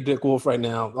like I can be Dick Wolf right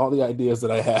now, all the ideas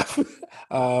that I have.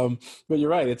 But you're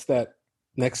right. It's that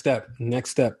next step.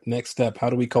 How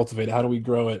do we cultivate it? How do we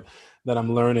grow it? That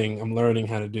I'm learning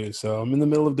how to do. So I'm in the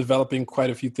middle of developing quite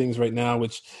a few things right now,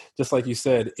 which, just like you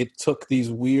said, it took these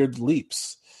weird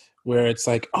leaps where it's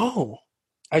like, oh,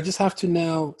 I just have to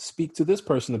now speak to this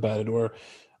person about it, or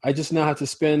I just now have to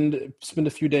spend a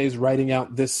few days writing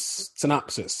out this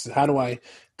synopsis. How do I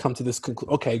come to this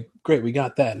conclusion? Okay, great, we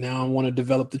got that. Now I want to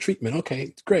develop the treatment.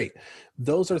 Okay, great.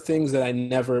 Those are things that I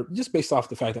never, just based off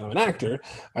the fact that I'm an actor,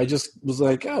 I just was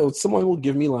like, oh, someone will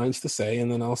give me lines to say,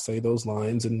 and then I'll say those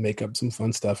lines and make up some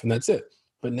fun stuff, and that's it.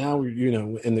 But now,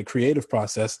 in the creative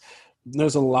process,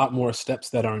 there's a lot more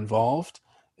steps that are involved,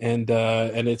 and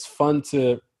it's fun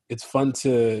to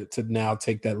now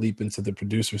take that leap into the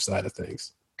producer side of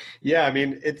things. Yeah, I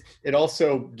mean, it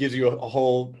also gives you a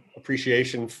whole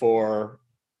appreciation for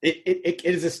it. It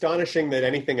is astonishing that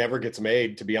anything ever gets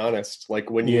made, to be honest.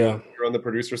 Like when you're on the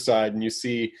producer side and you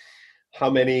see how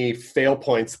many fail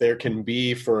points there can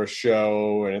be for a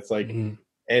show, and it's like,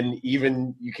 and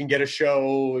even you can get a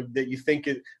show that you think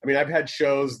I've had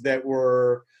shows that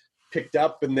were picked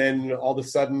up and then all of a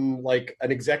sudden like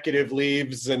an executive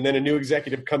leaves and then a new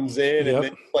executive comes in and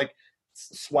then like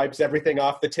swipes everything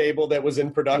off the table that was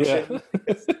in production.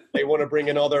 They want to bring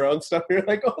in all their own stuff. You're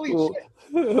like, holy shit.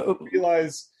 You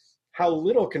realize how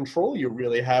little control you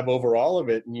really have over all of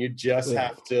it. And you just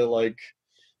have to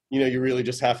you really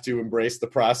just have to embrace the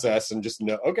process and just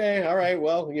know, okay, all right,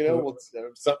 well,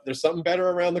 there's something better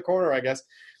around the corner, I guess.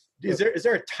 Is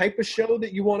there a type of show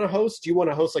that you want to host? Do you want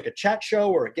to host like a chat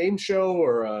show or a game show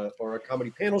or a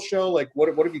comedy panel show? Like what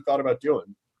have you thought about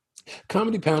doing?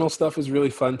 Comedy panel stuff is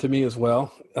really fun to me as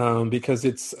well, because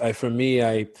for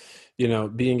me,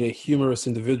 being a humorous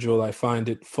individual, I find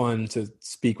it fun to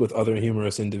speak with other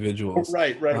humorous individuals.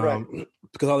 Right.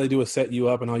 Because all they do is set you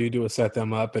up and all you do is set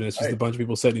them up, and it's just a bunch of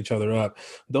people setting each other up.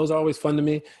 Those are always fun to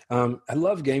me. I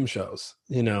love game shows.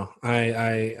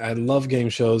 I love game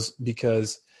shows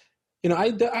because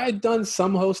I'd done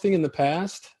some hosting in the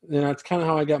past, and that's kind of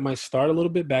how I got my start a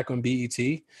little bit back on BET.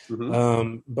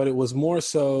 But it was more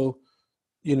so,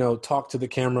 talk to the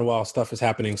camera while stuff is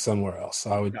happening somewhere else.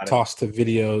 I would toss to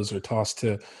videos or toss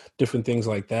to different things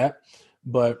like that.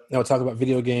 But I would talk about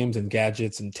video games and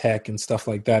gadgets and tech and stuff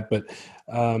like that. But,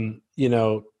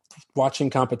 watching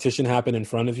competition happen in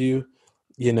front of you,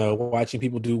 watching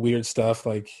people do weird stuff,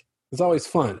 it's always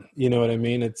fun. You know what I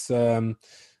mean? It's,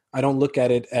 I don't look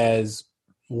at it as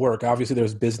work. Obviously,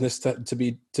 there's business to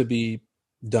be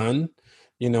done.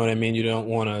 You know what I mean? You don't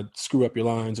want to screw up your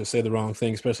lines or say the wrong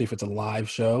thing, especially if it's a live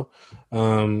show.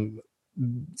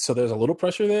 So there's a little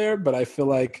pressure there, but I feel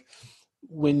like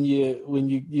when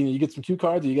you get some cue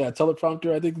cards, you got a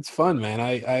teleprompter. I think it's fun, man.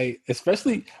 I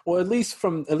especially, or at least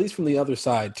from the other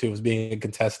side too, as being a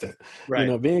contestant.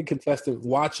 Right. Being a contestant,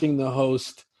 watching the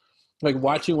host,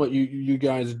 watching what you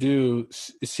guys do,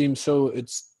 it seems so.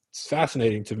 It's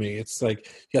fascinating to me. It's like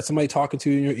you got somebody talking to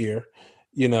you in your ear.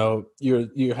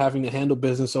 You're having to handle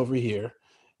business over here.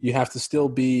 You have to still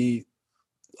be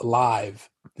live,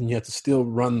 and you have to still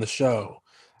run the show.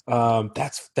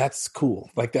 That's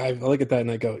cool. I look at that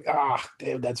and I go,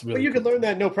 damn, that's really. Well, you cool. Can learn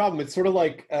that, no problem. It's sort of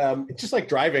like it's just like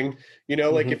driving.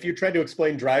 If you tried to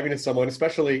explain driving to someone,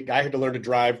 especially I had to learn to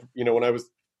drive. When I was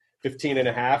 15 and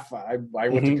a half, I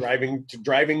went to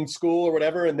driving school or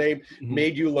whatever, and they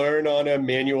made you learn on a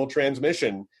manual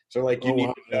transmission. So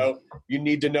you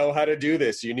need to know how to do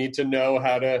this. You need to know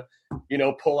how to,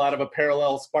 pull out of a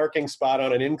parallel sparking spot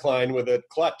on an incline with a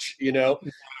clutch,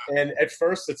 And at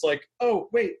first it's like, oh,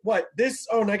 wait, what? This?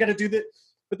 Oh, and I got to do that.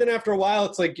 But then after a while,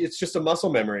 it's like, it's just a muscle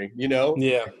memory,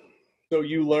 Yeah. So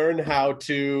you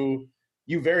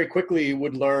very quickly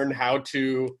would learn how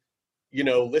to,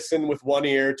 listen with one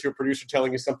ear to a producer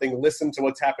telling you something, listen to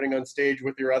what's happening on stage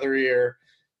with your other ear,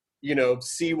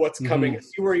 see what's coming,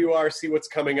 see where you are, see what's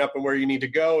coming up and where you need to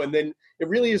go. And then it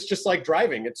really is just like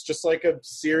driving. It's just like a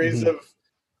series of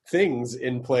things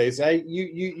in place,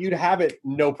 you'd have it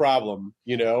no problem,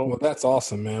 you know? Well, that's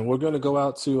awesome, man. We're going to go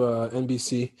out to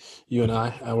NBC, you and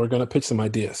I, and we're going to pitch some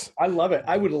ideas. I love it.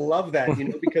 I would love that, you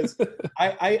know, because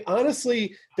I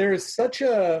honestly, there's such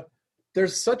a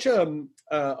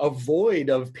void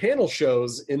of panel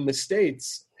shows in the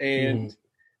States, and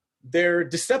they're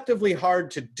deceptively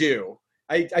hard to do.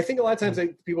 I think a lot of times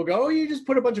people go, oh, you just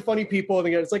put a bunch of funny people, and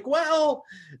it's like, well,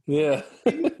 yeah,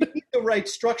 you need the right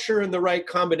structure and the right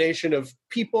combination of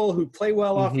people who play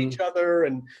well off each other,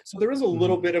 and so there is a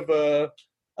little bit of a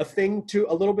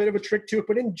little bit of a trick to it.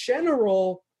 But in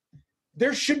general,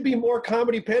 there should be more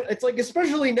comedy It's like,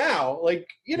 especially now, like,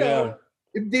 you know,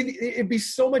 it'd be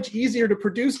so much easier to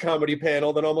produce comedy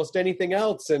panel than almost anything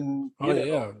else. And now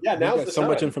there's so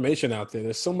much information out there.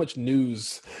 There's so much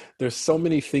news. There's so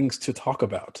many things to talk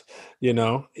about. You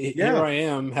know, here I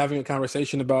am having a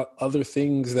conversation about other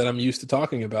things that I'm used to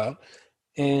talking about,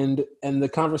 and the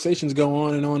conversations go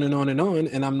on and on and on and on,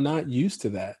 and I'm not used to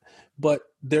that. But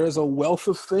there's a wealth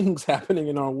of things happening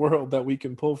in our world that we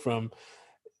can pull from.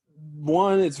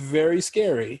 One, it's very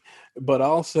scary, but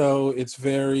also I'm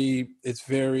very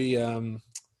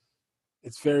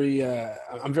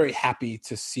happy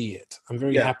to see it. I'm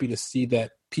very happy to see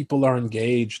that people are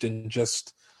engaged in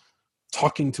just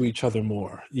talking to each other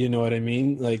more. You know what I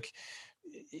mean? Like,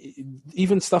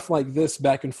 even stuff like this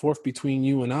back and forth between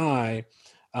you and I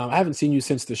haven't seen you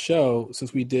since the show,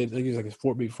 since we did, I think it was like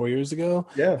 4 years ago.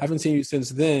 Yeah. I haven't seen you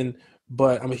since then.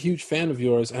 But I'm a huge fan of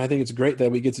yours, and I think it's great that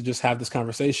we get to just have this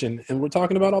conversation, and we're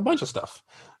talking about a bunch of stuff.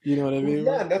 You know what I mean?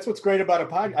 Yeah, and that's what's great about a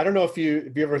podcast. I don't know if you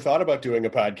ever thought about doing a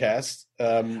podcast.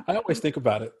 I always think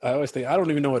about it. I don't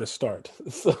even know where to start.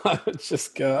 So I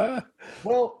just go.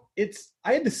 Well,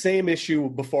 I had the same issue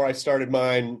before I started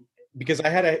mine, because I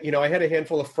had a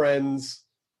handful of friends.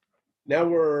 Now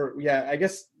I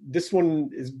guess this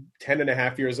one is 10 and a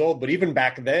half years old, but even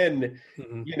back then,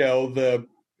 you know, the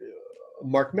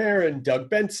Mark Maron,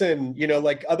 Doug Benson, you know,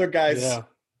 like other guys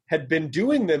had been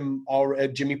doing them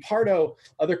already. Jimmy Pardo,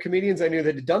 other comedians I knew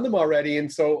that had done them already.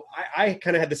 And so I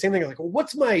kind of had the same thing. Like, well,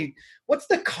 what's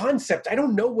the concept? I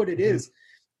don't know what it is.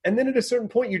 And then at a certain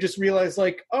point, you just realize,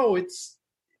 like, oh, it's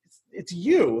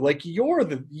you. Like, you're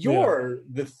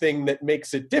the thing that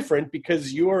makes it different,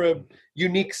 because you're a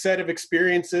unique set of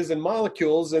experiences and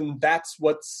molecules, and that's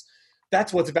what's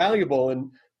valuable.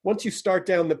 And once you start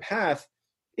down the path,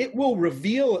 it will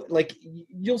reveal, like,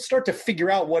 you'll start to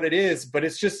figure out what it is, but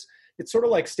it's sort of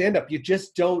like stand-up. You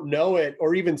just don't know it,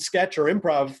 or even sketch or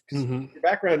improv, because your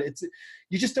background,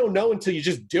 you just don't know until you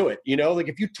just do it, you know? Like,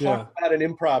 if you talk about an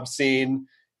improv scene,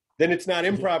 then it's not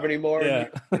improv anymore, and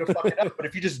you're going to fuck it up. But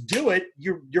if you just do it,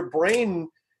 your brain,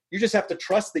 you just have to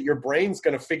trust that your brain's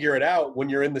going to figure it out when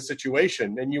you're in the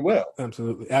situation, and you will.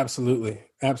 Absolutely.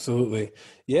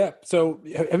 Yeah. So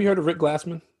have you heard of Rick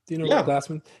Glassman? Do you know Rick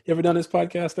Glassman? You ever done his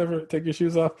podcast ever? Take Your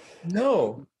Shoes Off?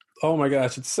 No. Oh my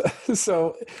gosh. It's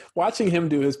so watching him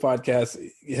do his podcast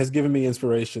has given me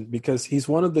inspiration, because he's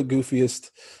one of the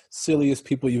goofiest, silliest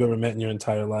people you've ever met in your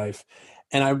entire life.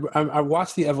 And I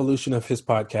watched the evolution of his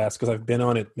podcast, because I've been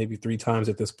on it maybe 3 times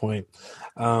at this point.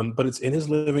 But it's in his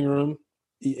living room,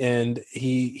 and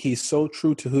he's so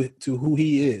true to who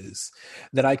he is,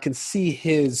 that I can see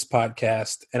his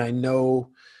podcast and I know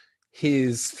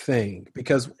his thing,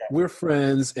 because we're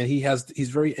friends, and he's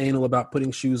very anal about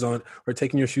putting shoes on or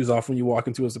taking your shoes off when you walk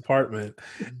into his apartment.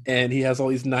 And he has all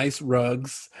these nice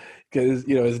rugs, because,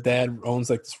 you know, his dad owns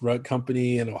like this rug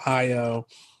company in Ohio.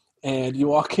 And you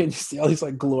walk in, you see all these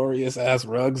like glorious ass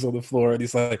rugs on the floor, and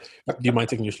he's like, do you mind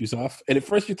taking your shoes off? And at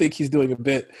first you think he's doing a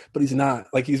bit, but he's not.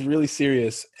 Like, he's really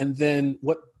serious. And then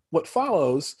what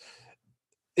follows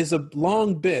is a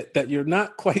long bit that you're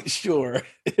not quite sure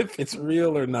if it's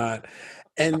real or not,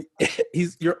 and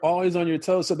you're always on your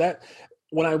toes. So that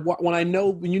when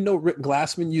you know Rick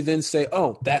Glassman, you then say,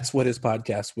 oh, that's what his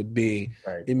podcast would be.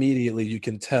 Right. Immediately you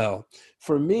can tell.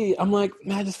 For me, I'm like,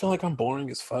 man, I just feel like I'm boring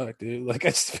as fuck, dude. Like, I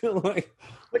just feel like.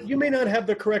 But you may not have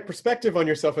the correct perspective on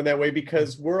yourself in that way,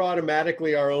 because we're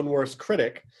automatically our own worst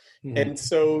critic, and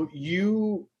so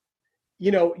you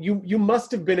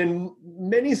must have been in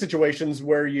many situations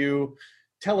where you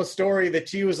tell a story that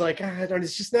to you is like,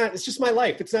 it's just my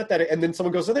life. It's not that. And then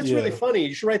someone goes, oh, that's really funny.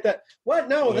 You should write that. What?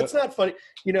 No, that's not funny.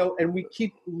 You know, and we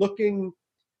keep looking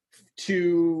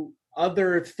to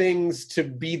other things to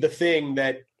be the thing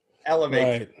that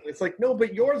elevates. Right. It's like, no,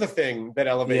 but you're the thing that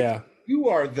elevates. Yeah. You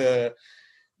are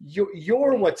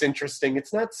you're what's interesting.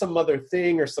 It's not some other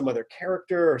thing or some other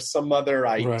character or some other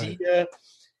idea. Right.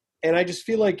 And I just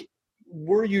feel like,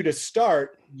 were you to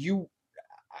start,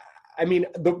 I mean,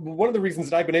 one of the reasons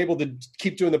that I've been able to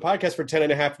keep doing the podcast for 10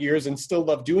 and a half years and still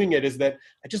love doing it is that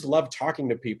I just love talking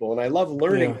to people, and I love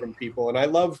learning from people, and I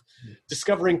love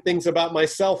discovering things about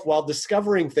myself while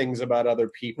discovering things about other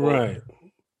people. Right.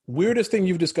 Weirdest thing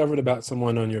you've discovered about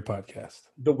someone on your podcast?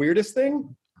 The weirdest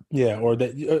thing? Yeah, or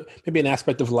that maybe an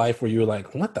aspect of life where you were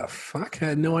like, what the fuck? I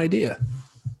had no idea.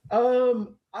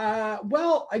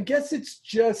 Well, I guess it's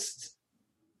just,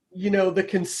 the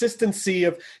consistency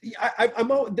of,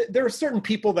 there are certain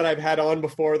people that I've had on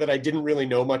before that I didn't really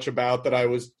know much about, that I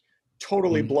was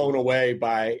totally blown away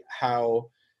by how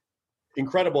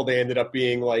incredible they ended up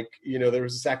being. Like, there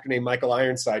was this actor named Michael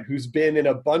Ironside who's been in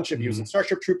a bunch of, he was in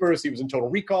Starship Troopers, he was in Total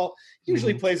Recall, he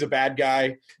usually plays a bad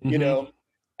guy,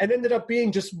 and ended up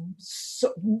being just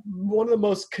one of the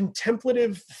most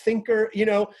contemplative thinker,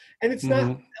 and it's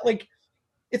not like,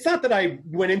 it's not that I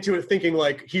went into it thinking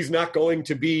like he's not going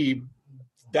to be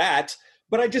that,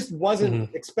 but I just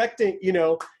wasn't expecting,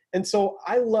 and so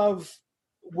I love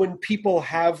when people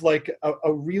have like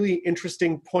a really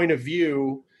interesting point of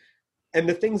view. And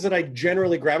the things that I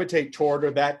generally gravitate toward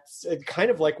are that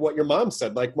kind of like what your mom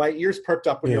said, like my ears perked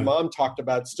up when your mom talked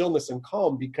about stillness and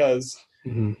calm, because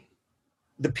the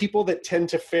people that tend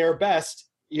to fare best,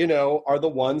 are the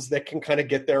ones that can kind of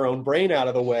get their own brain out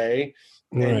of the way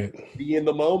and be in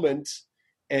the moment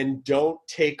and don't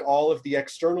take all of the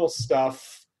external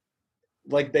stuff.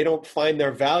 Like they don't find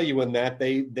their value in that.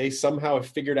 They somehow have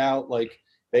figured out, like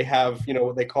they have,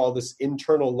 what they call this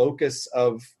internal locus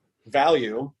of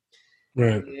value.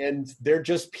 Right. And they're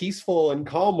just peaceful and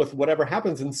calm with whatever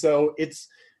happens. And so it's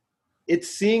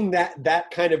seeing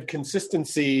that kind of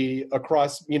consistency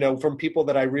across, from people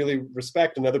that I really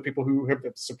respect and other people who have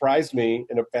surprised me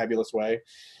in a fabulous way.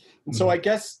 And so I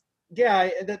guess,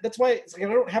 that's why it's like,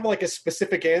 I don't have like a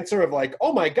specific answer of like,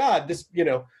 oh my God, this,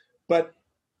 but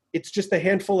it's just a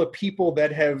handful of people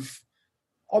that have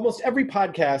almost every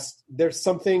podcast. There's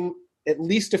something, at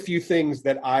least a few things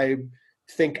that I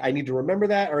think I need to remember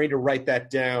that, or I need to write that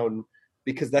down,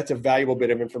 because that's a valuable bit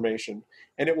of information,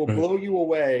 and it will blow you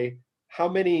away how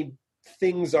many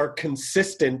things are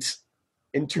consistent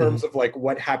in terms of like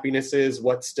what happiness is,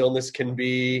 what stillness can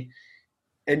be.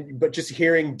 But just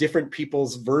hearing different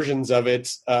people's versions of it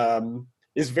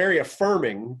is very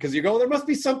affirming, because you go, there must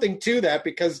be something to that,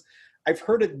 because I've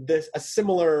heard a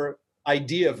similar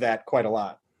idea of that quite a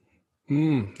lot.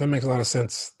 That makes a lot of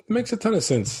sense. It makes a ton of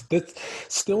sense. That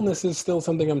stillness is still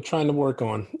something I'm trying to work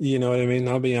on. You know what I mean?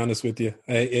 I'll be honest with you.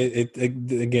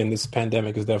 Again, this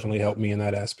pandemic has definitely helped me in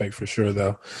that aspect for sure,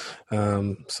 though.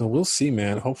 So we'll see,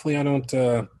 man. Hopefully I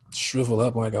don't shrivel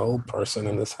up like an old person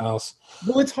in this house.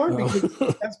 Well, it's hard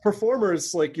because as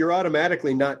performers, like you're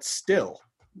automatically not still,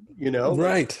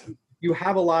 Right. You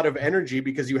have a lot of energy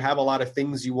because you have a lot of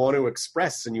things you want to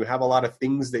express, and you have a lot of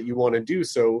things that you want to do.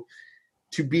 So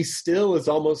to be still is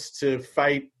almost to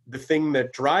fight the thing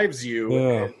that drives you.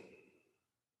 Yeah. And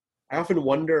I often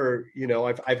wonder,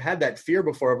 I've had that fear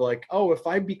before of like, oh,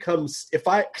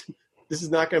 this is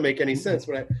not going to make any sense,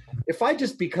 but if I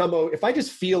just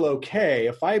feel okay,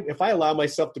 if I allow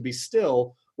myself to be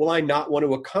still, will I not want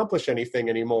to accomplish anything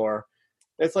anymore?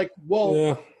 And it's like,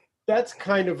 well, that's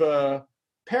kind of a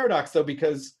paradox though,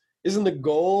 because isn't the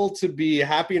goal to be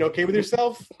happy and okay with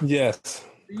yourself? Yes.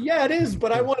 Yeah, it is,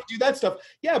 but I want to do that stuff.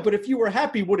 Yeah, but if you were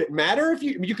happy, would it matter if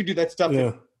you could do that stuff?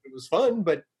 Yeah. It was fun,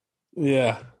 but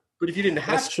but if you didn't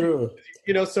have That's true.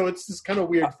 So it's this kind of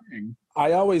weird thing.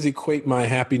 I always equate my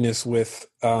happiness with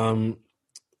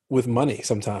money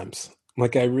sometimes.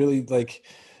 Like I really like,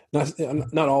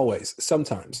 not always,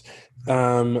 sometimes.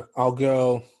 I'll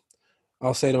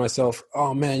say to myself,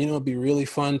 oh man, it'd be really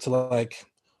fun to like,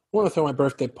 I want to throw my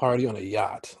birthday party on a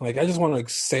yacht. Like, I just want to like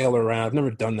sail around. I've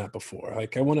never done that before.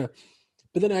 Like I want to,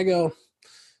 but then I go,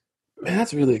 man,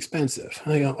 that's really expensive.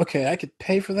 And I go, okay, I could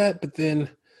pay for that, but then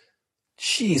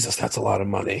Jesus, that's a lot of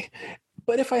money.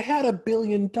 But if I had $1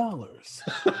 billion,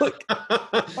 like,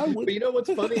 I would. But you know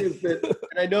what's funny is that,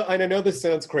 and I know this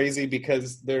sounds crazy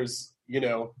because there's,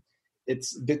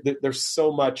 there's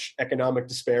so much economic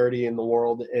disparity in the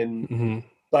world, and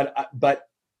but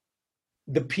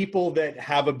the people that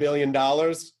have $1 billion,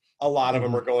 a lot of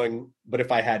them are going, but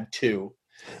if I had two,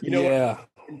 and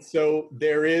so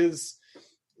there is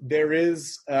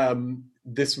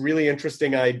this really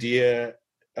interesting idea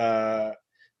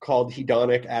called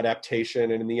hedonic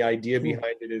adaptation. And the idea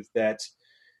behind it is that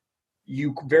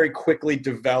you very quickly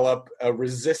develop a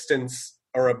resistance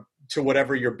to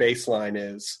whatever your baseline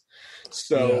is.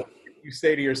 So you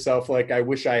say to yourself, like, I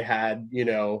wish I had,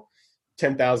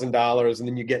 $10,000, and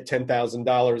then you get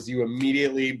 $10,000, you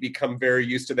immediately become very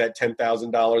used to that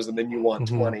 $10,000, and then you want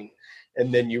 20,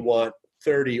 and then you want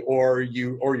 30, or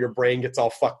your brain gets all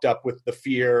fucked up with the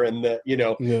fear and the,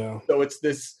 so it's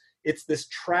this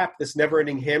trap, this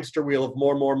never-ending hamster wheel of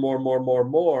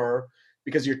more,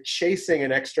 because you're chasing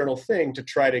an external thing to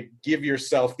try to give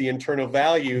yourself the internal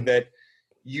value that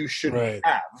you shouldn't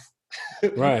have.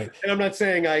 Right. And I'm not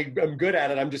saying I'm good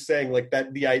at it. I'm just saying like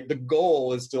that the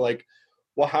goal is to like,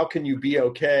 well, how can you be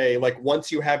okay? Like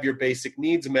once you have your basic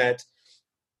needs met,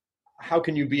 how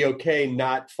can you be okay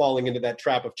not falling into that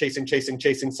trap of chasing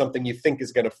something you think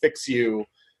is going to fix you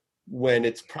when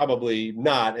it's probably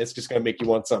not? It's just going to make you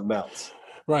want something else.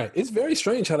 Right. It's very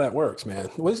strange how that works, man.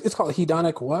 It's called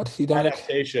hedonic what?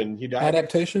 Adaptation.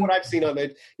 Adaptation? What I've seen on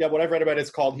it, what I've read about it is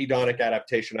called hedonic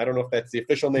adaptation. I don't know if that's the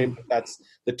official name, but that's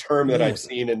the term that I've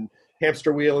seen. And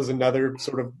hamster wheel is another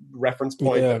sort of reference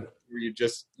point where you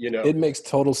just, It makes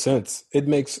total sense. It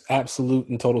makes absolute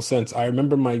and total sense. I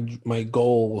remember my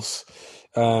goals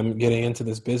getting into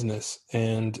this business,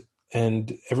 and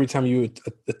every time you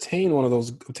attain one of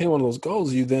those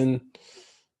goals, maybe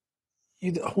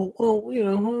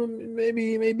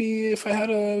if I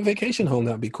had a vacation home,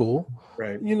 that'd be cool.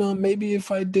 Right. Maybe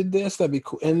if I did this, that'd be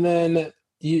cool. And then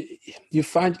you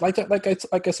find like I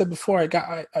said before,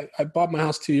 I bought my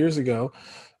house 2 years ago.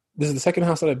 This is the second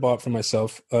house that I bought for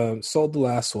myself. Sold the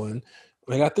last one.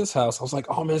 When I got this house, I was like,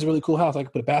 oh man, it's a really cool house. I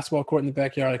can put a basketball court in the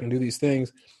backyard. I can do these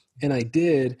things. And I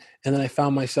did. And then I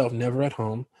found myself never at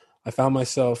home. I found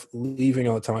myself leaving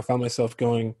all the time. I found myself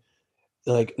going,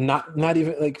 like not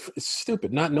even like it's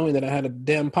stupid, not knowing that I had a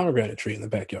damn pomegranate tree in the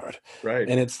backyard. Right.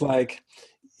 And it's like,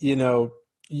 I'd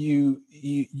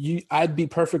be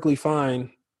perfectly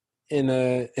fine in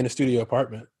a studio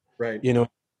apartment. Right.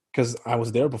 Because I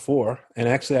was there before, and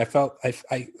actually I felt I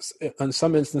on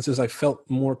some instances I felt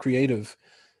more creative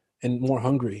and more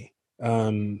hungry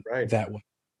that way.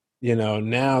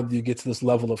 Now you get to this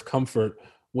level of comfort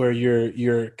where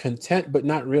you're content, but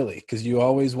not really, because you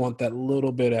always want that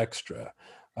little bit extra.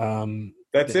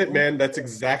 That's it, man. That's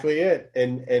exactly it.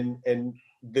 And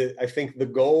I think the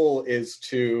goal is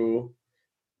to,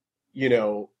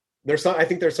 I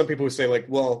think there's some people who say like,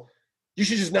 well, you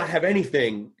should just not have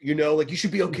anything, like you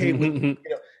should be okay with, and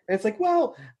it's like,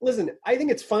 well, listen, I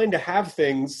think it's fine to have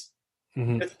things.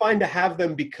 Mm-hmm. It's fine to have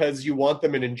them because you want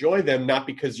them and enjoy them, not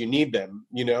because you need them,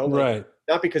 right.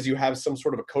 Not because you have some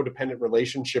sort of a codependent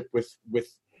relationship with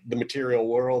the material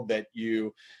world that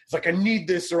it's like, I need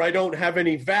this or I don't have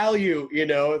any value,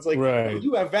 it's like, right.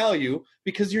 You have value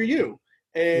because you're you.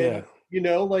 And,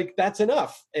 like that's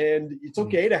enough. And it's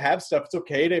okay to have stuff. It's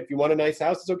okay if you want a nice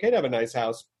house, it's okay to have a nice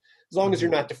house. As long as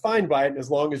you're not defined by it, and as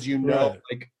long as right.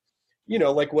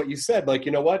 like what you said, like,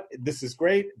 what, this is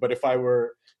great, but if I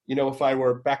were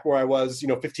back where I was,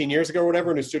 15 years ago or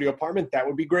whatever in a studio apartment, that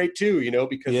would be great too,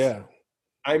 because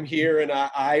I'm here and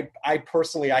I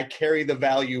personally, I carry the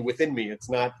value within me. It's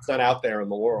not out there in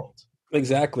the world.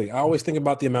 Exactly. I always think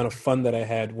about the amount of fun that I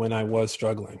had when I was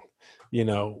struggling.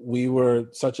 We were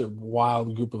such a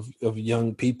wild group of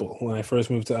young people. When I first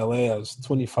moved to LA, I was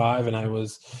 25 and I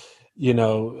was, we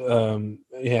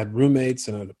had roommates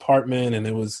in an apartment, and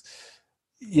it was,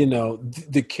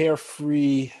 the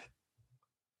carefree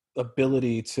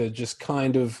ability to just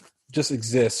kind of just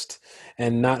exist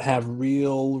and not have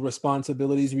real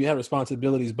responsibilities. We had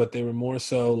responsibilities, but they were more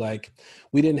so like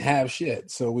we didn't have shit,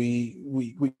 so we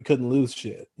couldn't lose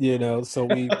shit, so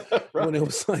we right. When it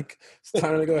was like it's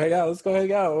time to go hang out, let's go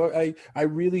hang out. I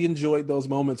really enjoyed those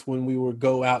moments when we would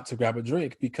go out to grab a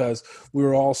drink, because we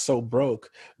were all so broke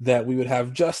that we would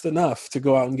have just enough to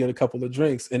go out and get a couple of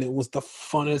drinks, and it was the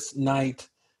funnest night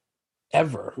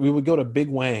ever. We would go to Big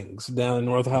Wang's down in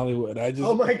North Hollywood.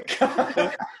 Oh my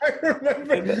God. I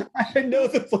remember. I know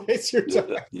the place you're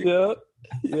talking about.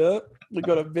 Yeah. We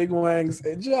go to Big Wang's,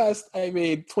 and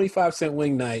 25-cent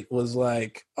wing night was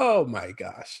like, oh my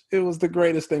gosh. It was the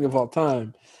greatest thing of all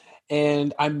time.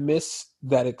 And I miss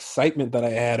that excitement that I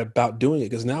had about doing it,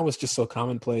 because now it's just so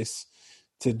commonplace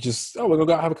to just, we're going to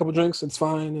go have a couple drinks. It's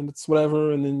fine. And it's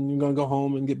whatever. And then you're going to go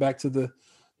home and get back to the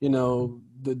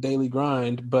daily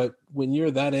grind. But when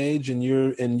you're that age and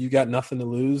you got nothing to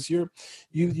lose, you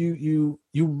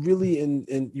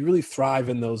really thrive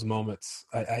in those moments.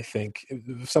 I think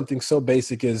something so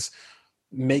basic as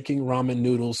making ramen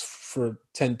noodles for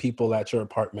 10 people at your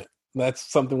apartment.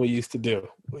 That's something we used to do.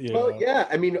 Well, yeah.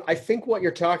 I mean, I think what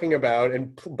you're talking about,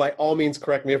 and by all means,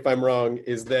 correct me if I'm wrong,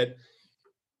 is that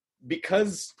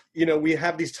because we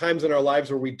have these times in our lives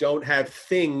where we don't have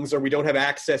things, or we don't have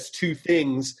access to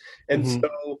things. And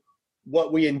so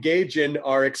what we engage in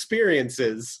are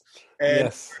experiences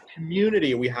and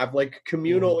community. We have like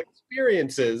communal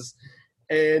experiences.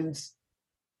 And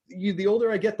the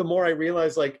older I get, the more I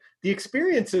realize like the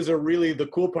experiences are really the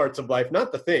cool parts of life,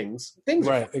 not the things. Things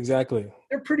are Right, exactly.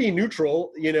 they're pretty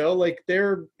neutral, like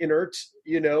they're inert,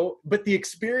 but the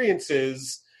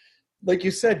experiences, like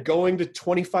you said, going to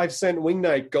 25-cent wing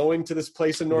night, going to this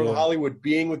place in North Hollywood,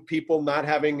 being with people, not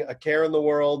having a care in the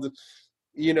world,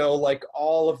 like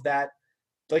all of that,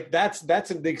 like that's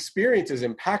the experience is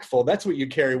impactful. That's what you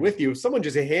carry with you. If someone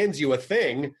just hands you a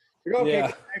thing, you're okay,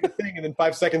 I have a thing, and then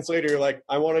 5 seconds later you're like,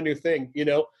 I want a new thing,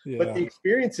 But the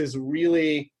experiences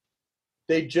really,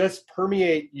 they just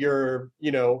permeate your,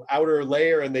 outer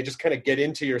layer, and they just kind of get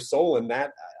into your soul. And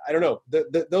that, I don't know,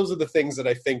 those are the things that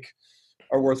I think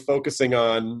are worth focusing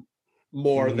on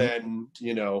more than,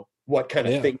 what kind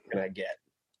of thing can I get?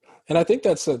 And I think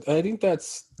that's, I'm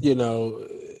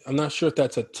not sure if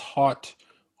that's a taught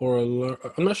or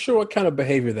I'm not sure what kind of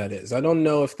behavior that is. I don't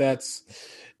know if that's,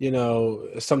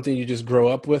 something you just grow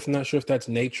up with. I'm not sure if that's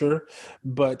nature,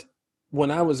 but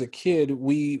when I was a kid,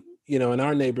 we, in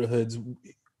our neighborhoods,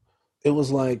 it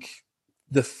was like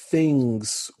the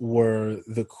things were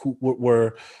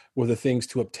the things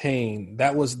to obtain.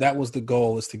 That was the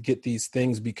goal, is to get these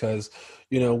things, because,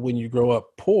 when you grow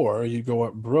up poor, you grow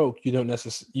up broke, you don't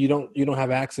have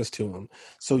access to them.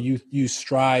 So you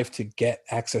strive to get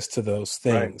access to those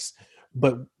things.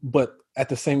 Right. But at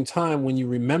the same time, when you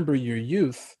remember your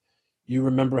youth, you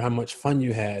remember how much fun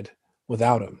you had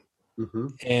without them. Mm-hmm.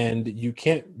 And you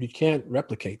can't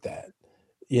replicate that.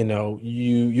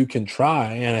 You can try.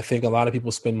 And I think a lot of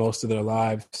people spend most of their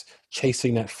lives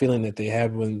chasing that feeling that they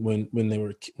had when they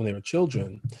were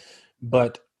children.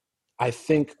 But I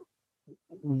think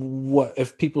what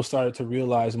if people started to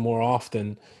realize more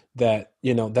often that,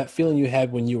 that feeling you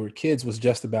had when you were kids was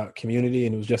just about community,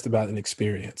 and it was just about an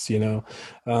experience,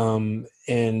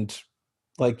 and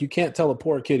like, you can't tell a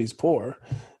poor kid he's poor,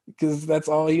 because that's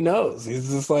all he knows. He's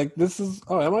just like, this is,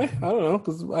 oh, am I? I don't know.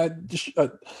 Because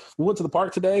we went to the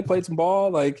park today, played some ball,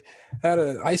 like had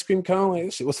an ice cream cone.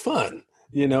 Like, it was fun.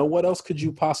 What else could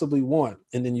you possibly want?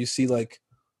 And then you see like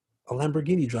a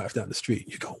Lamborghini drive down the street.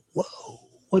 You go, whoa,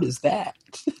 what is that?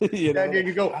 And then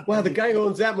you go, wow, the guy who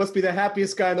owns that must be the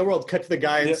happiest guy in the world. Cut to the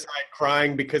guy inside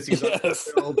crying because he's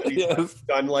unfulfilled, and he's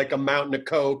done like a mountain of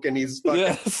coke, and he's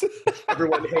fucking,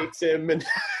 everyone hates him, and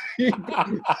I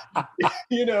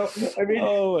mean,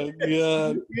 oh my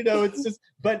God, it's just,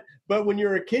 but when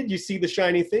you're a kid, you see the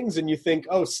shiny things and you think,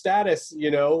 oh, status,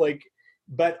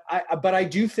 but I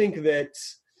do think that,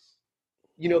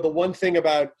 the one thing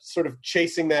about sort of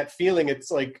chasing that feeling,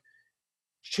 it's like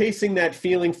chasing that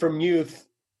feeling from youth,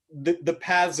 the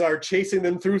paths are chasing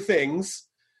them through things.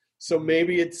 So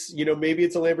maybe it's, maybe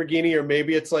it's a Lamborghini, or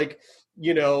maybe it's like,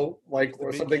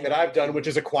 or something that I've done, which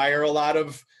is acquire a lot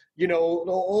of,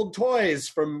 old toys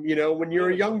from, when you were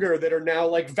younger that are now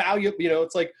like valuable,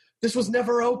 it's like, this was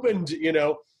never opened,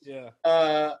 Yeah.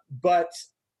 But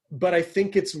I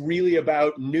think it's really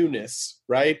about newness,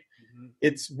 right? Mm-hmm.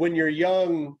 It's when you're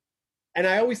young. And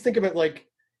I always think of it like,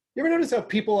 you ever notice how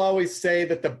people always say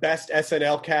that the best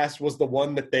SNL cast was the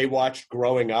one that they watched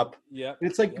growing up? Yeah. And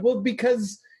it's like, well,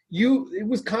 because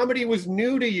comedy was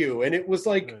new to you, and it was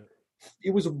like,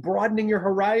 it was broadening your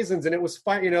horizons, and it was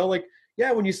fun,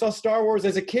 when you saw Star Wars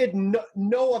as a kid,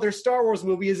 no other Star Wars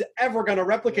movie is ever going to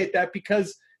replicate that,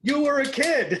 because you were a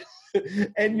kid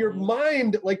and your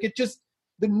mind, like, it just,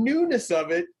 the newness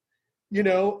of it,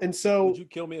 and so. Would you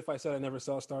kill me if I said I never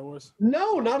saw Star Wars?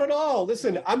 No, not at all.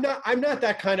 Listen, I'm not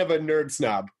that kind of a nerd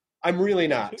snob. I'm really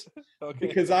not. Okay.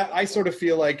 Because I sort of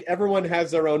feel like everyone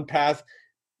has their own path.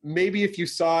 Maybe if you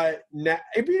saw it now,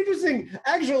 it'd be interesting.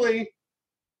 Actually,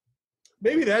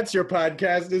 maybe that's your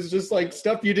podcast, is just like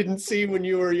stuff you didn't see when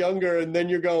you were younger, and then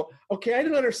you go, okay, I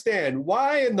didn't understand.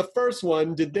 Why in the first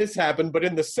one did this happen, but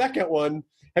in the second one,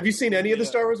 have you seen any of the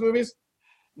Star Wars movies?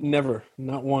 Never,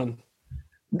 not one.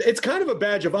 It's kind of a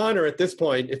badge of honor at this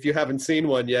point if you haven't seen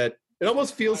one yet. It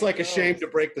almost feels like a shame to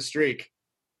break the streak.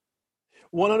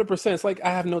 100%. It's like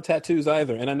I have no tattoos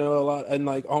either, and I know a lot, and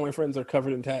like all my friends are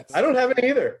covered in tats. I don't have any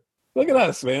either. Look at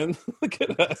us, man. Look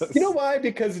at us. You know why?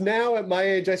 Because now at my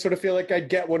age, I sort of feel like I'd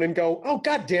get one and go, oh,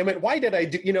 God damn it. Why did I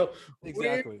do,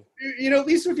 Exactly. At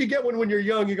least if you get one when you're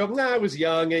young, you go, nah, I was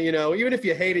young. And, even if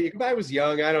you hate it, you go, I was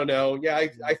young. I don't know. Yeah,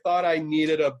 I thought I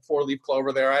needed a 4-leaf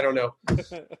clover there. I don't know.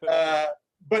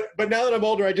 But now that I'm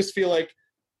older, I just feel like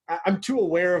I'm too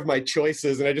aware of my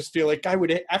choices. And I just feel like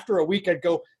after a week, I'd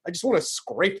go, I just want to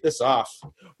scrape this off.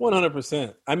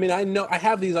 100%. I mean, I know I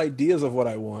have these ideas of what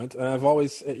I want. And I've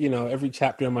always, every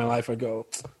chapter in my life, I go,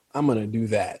 I'm going to do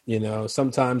that.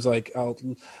 Sometimes like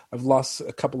I've lost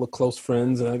a couple of close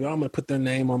friends, and I go, I'm going to put their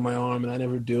name on my arm, and I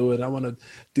never do it. I want to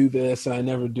do this, and I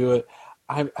never do it.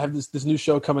 I have this new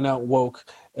show coming out, Woke,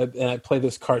 and I play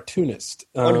this cartoonist.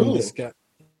 On Hulu. This guy,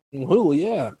 Hulu,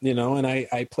 yeah, and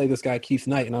I play this guy Keith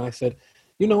Knight, and I said,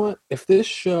 you know what? If this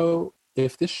show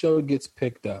gets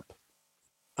picked up,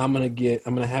 I'm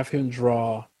gonna have him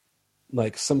draw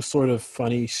like some sort of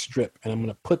funny strip, and I'm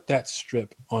gonna put that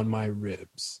strip on my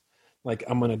ribs. Like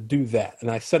I'm gonna do that, and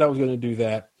I said I was gonna do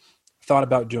that. Thought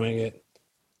about doing it,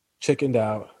 chickened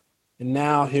out, and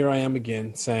now here I am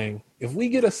again saying, if we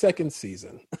get a second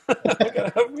season,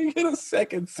 that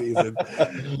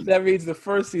means the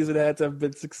first season had to have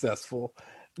been successful.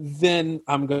 Then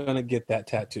I'm gonna get that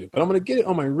tattoo, but I'm gonna get it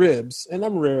on my ribs, and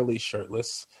I'm rarely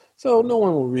shirtless, so no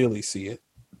one will really see it.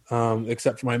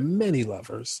 Except for my many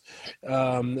lovers,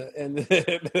 so then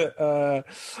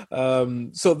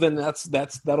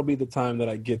that'll be the time that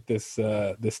I get this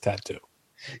tattoo.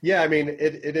 Yeah, I mean,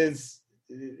 it is.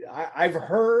 I've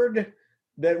heard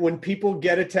that when people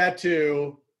get a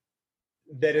tattoo,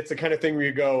 that it's the kind of thing where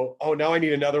you go, "Oh, now I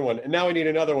need another one, and now I need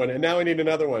another one, and now I need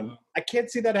another one." I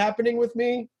can't see that happening with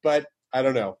me, but I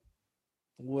don't know.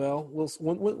 Well,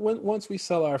 once we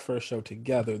sell our first show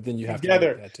together, then you have to get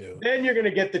a tattoo. Then you're going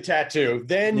to get the tattoo.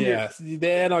 Then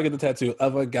I'll get the tattoo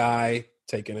of a guy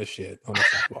taking a shit on the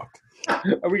sidewalk.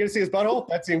 Are we going to see his butthole?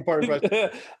 That's the important question.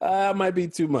 Might be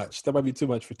too much. That might be too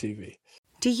much for TV.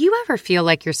 Do you ever feel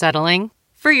like you're settling?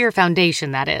 For your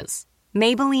foundation, that is.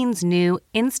 Maybelline's new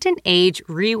Instant Age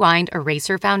Rewind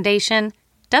Eraser Foundation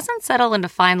doesn't settle into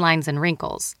fine lines and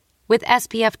wrinkles. With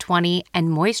SPF 20 and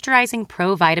moisturizing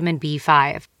Pro Vitamin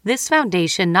B5, this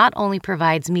foundation not only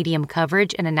provides medium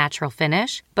coverage and a natural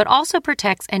finish, but also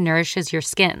protects and nourishes your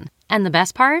skin. And the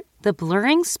best part? The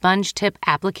blurring sponge tip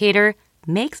applicator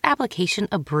makes application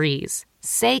a breeze.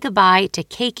 Say goodbye to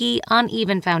cakey,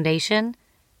 uneven foundation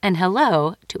and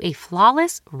hello to a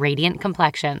flawless, radiant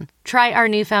complexion. Try our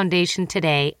new foundation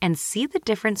today and see the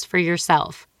difference for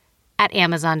yourself at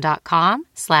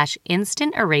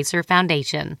Amazon.com/Instant Eraser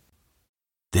Foundation.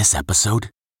 This episode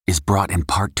is brought in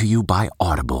part to you by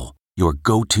Audible, your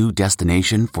go-to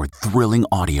destination for thrilling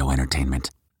audio entertainment.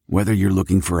 Whether you're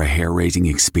looking for a hair-raising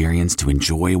experience to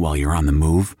enjoy while you're on the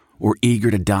move or eager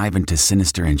to dive into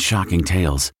sinister and shocking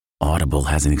tales, Audible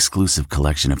has an exclusive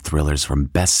collection of thrillers from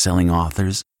best-selling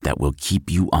authors that will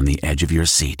keep you on the edge of your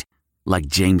seat. Like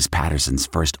James Patterson's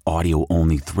first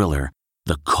audio-only thriller,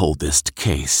 The Coldest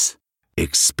Case.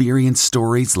 Experience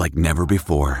stories like never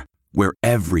before, where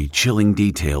every chilling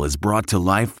detail is brought to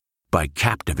life by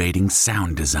captivating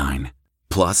sound design.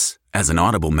 Plus, as an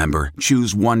Audible member,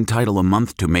 choose one title a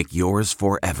month to make yours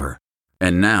forever.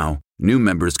 And now, new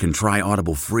members can try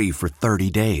Audible free for 30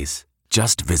 days.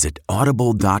 Just visit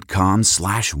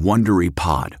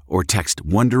audible.com/WonderyPod or text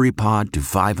WonderyPod to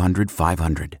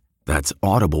 500-500. That's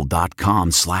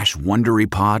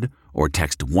audible.com/WonderyPod or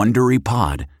text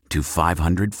WonderyPod to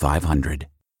 500-500.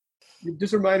 You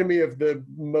just reminded me of the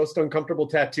most uncomfortable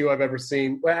tattoo I've ever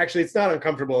seen. Well, actually, it's not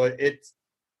uncomfortable. It's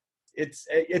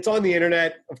on the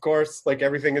internet, of course. Like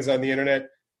everything is on the internet.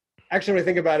 Actually, when I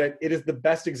think about it, it is the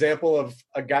best example of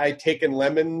a guy taking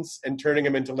lemons and turning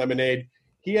them into lemonade.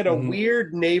 He had a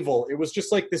weird navel. It was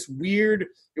just like this weird,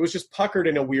 it was just puckered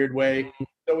in a weird way.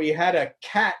 So he had a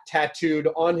cat tattooed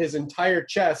on his entire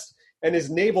chest, and his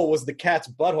navel was the cat's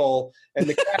butthole. And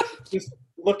the cat was just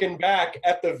looking back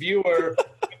at the viewer,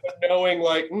 knowing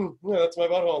like, that's my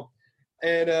butthole.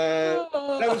 And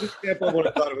that was an example of when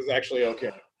I thought it was actually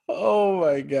okay. Oh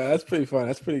my God, that's pretty fun.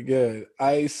 That's pretty good.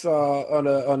 I saw on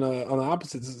the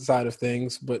opposite side of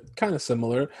things, but kind of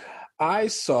similar. I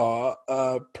saw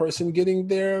a person getting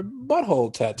their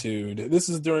butthole tattooed. This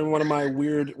is during one of my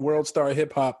weird World Star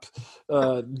Hip Hop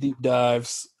deep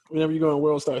dives. Whenever you go on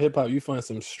World Star Hip Hop, you find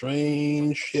some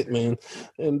strange shit, man.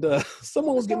 And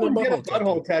someone was getting their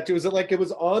butthole tattoo. Is it like it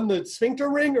was on the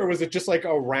sphincter ring, or was it just like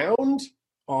around?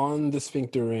 On the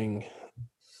sphincter ring.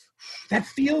 That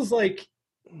feels like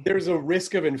there's a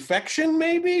risk of infection,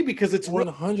 maybe, because it's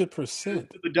 100%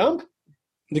 the dump.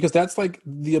 Because that's like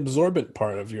the absorbent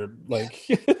part of your, like,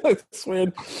 it's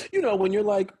when, when you're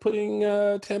like putting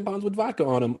tampons with vodka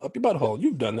on them up your butthole.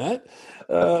 You've done that.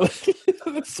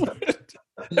 That's what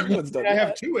everyone's done. I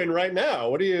have two in right now.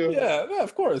 What do you? Yeah,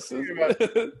 of course.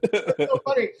 It's so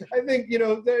funny. I think,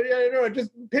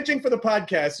 just pitching for the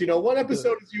podcast, one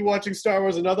episode is you watching Star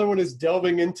Wars. Another one is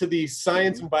delving into the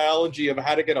science and biology of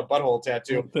how to get a butthole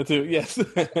tattoo. Tattoo, yes.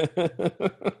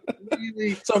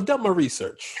 So I've done my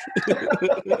research.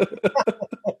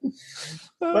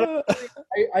 But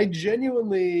I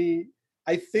genuinely,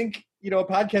 I think, a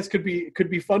podcast could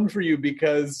be fun for you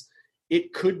because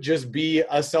it could just be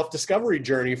a self-discovery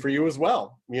journey for you as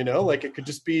well. Like it could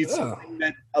just be something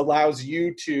that allows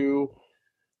you to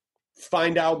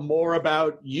find out more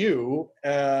about you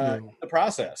in the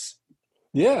process.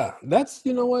 Yeah, that's,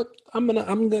 you know what? I'm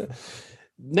gonna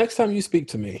next time you speak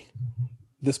to me,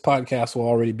 this podcast will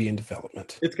already be in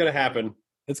development. It's gonna happen.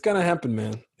 It's gonna happen,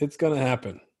 man. It's gonna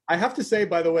happen. I have to say,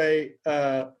 by the way,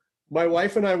 my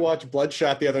wife and I watched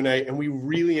Bloodshot the other night, and we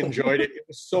really enjoyed it. It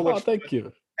was so much fun. Thank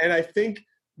you. And I think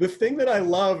the thing that I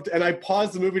loved, and I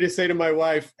paused the movie to say to my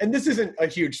wife, and this isn't a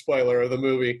huge spoiler of the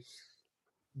movie,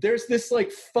 there's this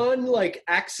like fun like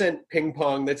accent ping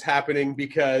pong that's happening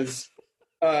because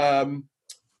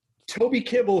Toby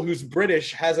Kibble, who's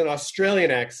British, has an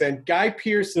Australian accent. Guy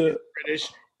Pearce is British,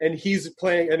 and he's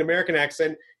playing an American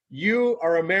accent. You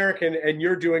are American, and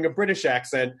you're doing a British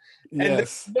accent. And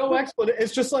yes. There's no explanation.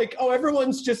 It's just like, oh,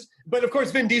 everyone's just... But, of course,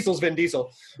 Vin Diesel's Vin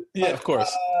Diesel. Yeah, of course.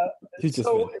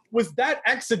 Was that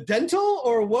accidental,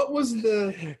 or what was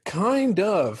the... Kind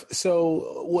of.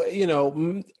 So, you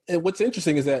know, what's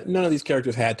interesting is that none of these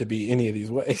characters had to be any of these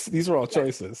ways. These were all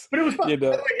choices. But it was fun. You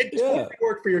know? By the way, it totally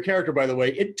worked for your character, by the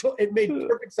way. It made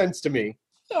perfect sense to me.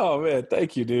 Oh man,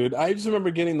 thank you, dude. I just remember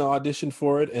getting the audition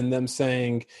for it and them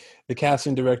saying, the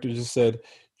casting director just said,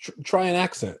 "Try an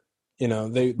accent." You know,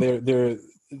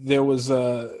 there was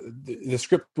the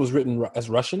script was written as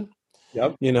Russian.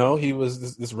 Yep. You know, he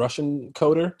was this Russian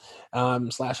coder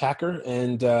 / hacker,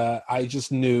 and I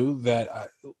just knew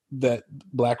that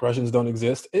Black Russians don't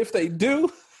exist. If they do,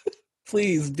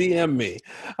 please DM me.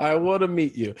 I want to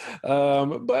meet you.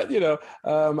 But, you know,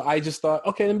 I just thought,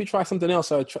 okay, let me try something else.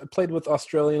 So I played with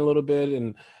Australian a little bit.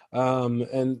 And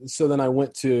so then I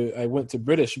went to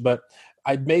British, but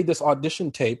I made this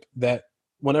audition tape that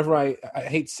whenever I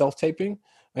hate self-taping.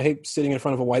 I hate sitting in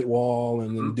front of a white wall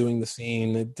and then doing the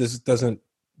scene. It just doesn't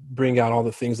bring out all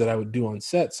the things that I would do on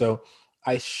set. So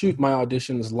I shoot my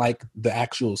auditions like the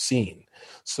actual scene.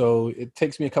 So it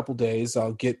takes me a couple days.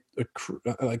 I'll get a crew,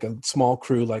 like a small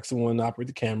crew, like someone to operate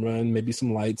the camera and maybe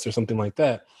some lights or something like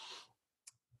that.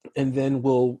 And then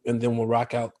we'll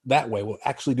rock out that way. We'll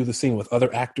actually do the scene with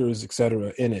other actors,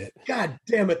 etc. in it. God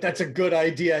damn it, that's a good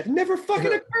idea. It never fucking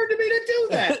occurred to me to do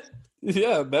that.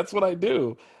 Yeah, that's what I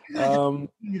do.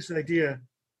 Genius idea.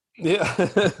 Yeah.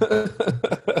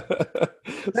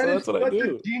 That's what I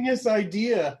do. A genius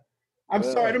idea. I'm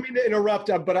sorry, I don't mean to interrupt,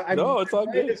 but it's all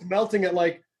good. It's melting at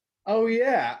like, oh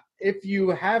yeah, if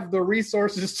you have the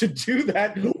resources to do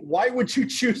that, why would you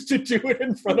choose to do it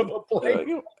in front of a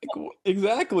plane?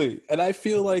 Exactly. And I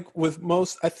feel like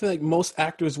most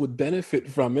actors would benefit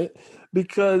from it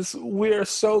because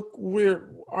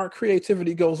our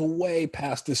creativity goes way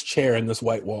past this chair and this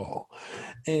white wall.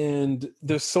 And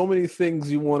there's so many things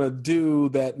you want to do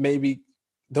that maybe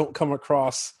don't come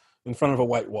across in front of a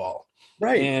white wall.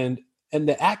 Right. And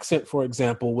the accent, for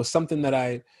example, was something that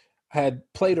I had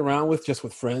played around with just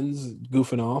with friends,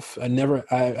 goofing off. I'd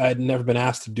never been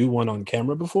asked to do one on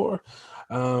camera before.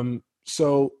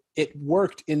 So it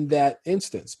worked in that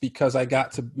instance because I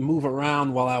got to move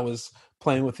around while I was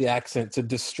playing with the accent to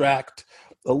distract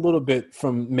a little bit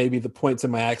from maybe the points in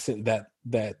my accent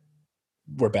that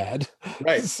were bad.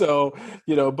 Right. So,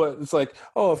 you know, but it's like,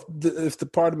 oh, if the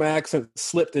part of my accent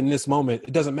slipped in this moment,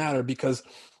 it doesn't matter because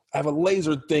I have a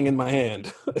laser thing in my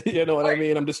hand. You know what I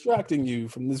mean? I'm distracting you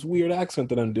from this weird accent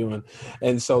that I'm doing.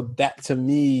 And so that to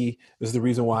me is the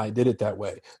reason why I did it that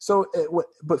way. So,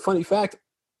 but funny fact,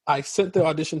 I sent the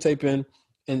audition tape in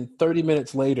and 30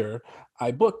 minutes later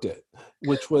I booked it,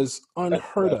 which was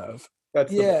unheard of.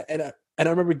 And I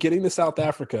remember getting to South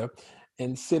Africa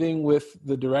and sitting with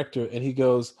the director and he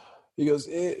goes,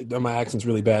 my accent's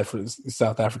really bad for this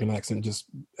South African accent, just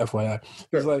FYI.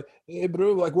 He's like, hey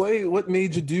bro, like what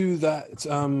made you do that?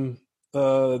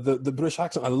 The British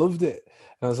accent, I loved it.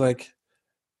 And I was like,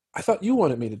 I thought you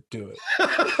wanted me to do it.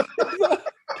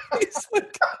 He's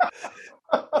like,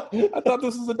 I thought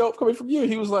this was a dope coming from you.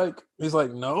 He's like,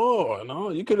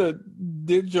 no, you could have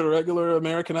did your regular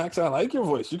American accent. I like your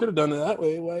voice. You could have done it that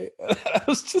way. I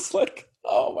was just like,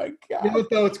 oh my God. You know,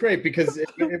 though, it's great because it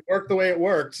worked the way it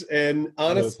worked. And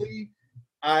honestly,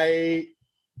 I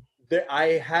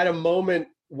had a moment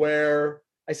where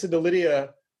I said to Lydia,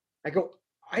 I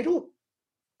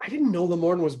didn't know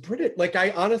Lamorne was British. Like, I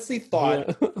honestly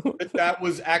thought that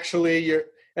was actually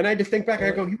and I had to think back and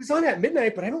I go, he was on At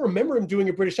Midnight, but I don't remember him doing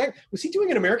a British accent. Was he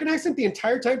doing an American accent the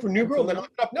entire time for New Girl? And then I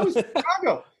looked up, no, he's from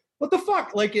Chicago. What the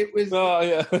fuck? Like it was. Oh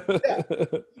yeah.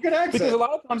 Good accent. Because a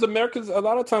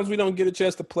lot of times we don't get a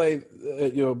chance to play,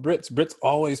 Brits. Brits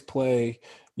always play,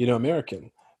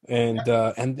 American, and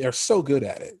they're so good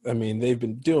at it. I mean, they've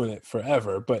been doing it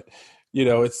forever, but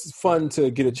it's fun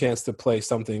to get a chance to play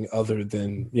something other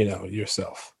than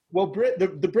yourself. Well,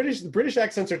 the British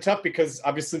accents are tough because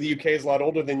obviously the UK is a lot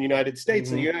older than the United States.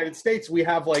 Mm-hmm. In the United States, we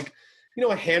have like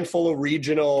a handful of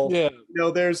regional. Yeah.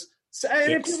 There's,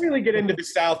 and if you really get into the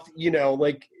South,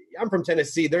 like I'm from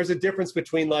Tennessee, there's a difference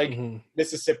between like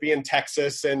Mississippi and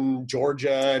Texas and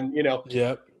Georgia. And,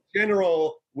 in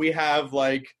general, we have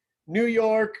like New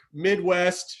York,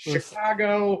 Midwest,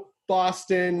 Chicago,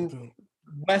 Boston,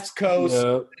 West Coast,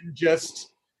 and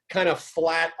just kind of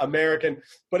flat American.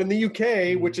 But in the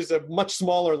UK, which is a much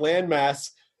smaller landmass,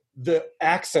 the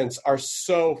accents are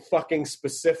so fucking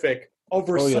specific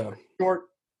over short,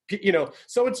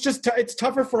 so it's just it's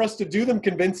tougher for us to do them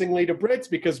convincingly to Brits,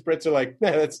 because Brits are like,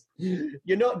 nah,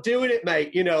 you're not doing it,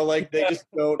 mate. Like they just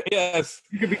don't. Yes,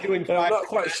 you could be doing. I'm not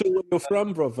quite sure where you're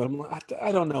from, bro. I'm like,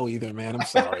 I don't know either, man. I'm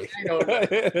sorry.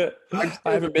 I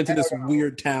haven't been to this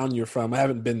weird town you're from. I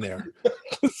haven't been there.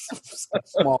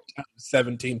 Small town,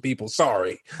 17 people.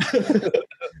 Sorry.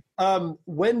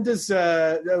 When does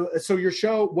so your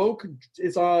show Woke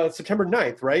is September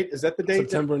 9th, right? Is that the date?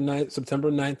 September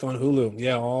 9th on Hulu.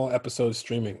 Yeah, all episodes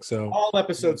streaming. So all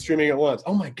episodes streaming at once.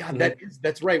 Oh my God,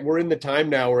 that's right. We're in the time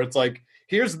now where it's like,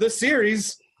 here's the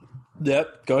series.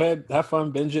 Yep. Go ahead, have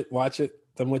fun, binge it, watch it.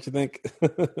 Tell me what you think.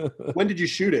 When did you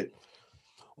shoot it?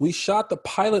 We shot the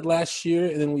pilot last year,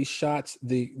 and then we shot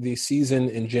the season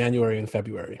in January and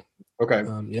February. Okay.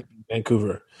 Yep,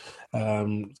 Vancouver.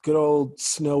 Good old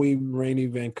snowy, rainy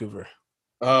Vancouver.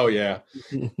 Oh yeah.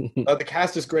 The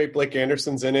cast is great. Blake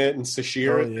Anderson's in it, and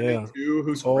Sashir is in it too.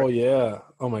 Who's great. Yeah.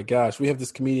 Oh my gosh. We have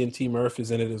this comedian T. Murph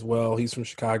is in it as well. He's from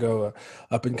Chicago,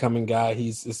 up and coming guy.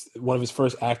 He's one of his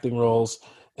first acting roles,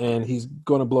 and he's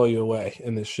going to blow you away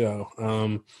in this show.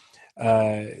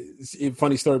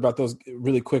 Funny story about those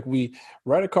really quick. We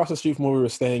right across the street from where we were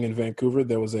staying in Vancouver,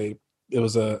 there was a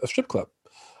strip club.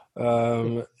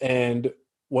 And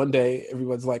one day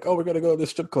everyone's like, oh, we're going to go to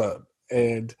this strip club.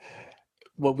 And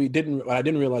I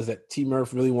didn't realize that T.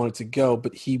 Murph really wanted to go,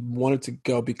 but he wanted to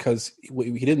go because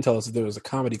he didn't tell us that there was a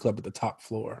comedy club at the top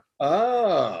floor.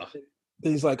 Oh.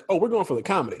 And he's like, oh, we're going for the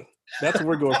comedy. That's what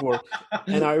we're going for.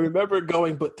 And I remember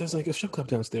going, but there's like a strip club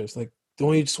downstairs. Like,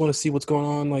 don't you just want to see what's going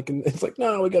on? Like, and it's like,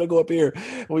 no, we got to go up here.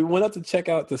 And we went up to check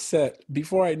out the set.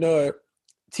 Before I know it,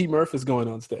 T. Murph is going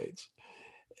on stage.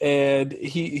 And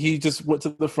he just went to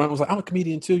the front and was like, I'm a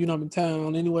comedian too, I'm in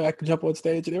town. Anyway, I can jump on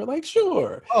stage. And they were like,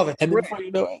 sure. Oh, that's and great. Before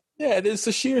you know it, then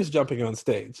Sashir's jumping on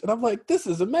stage. And I'm like, this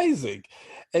is amazing.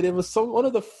 And it was one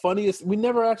of the funniest. We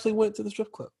never actually went to the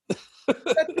strip club.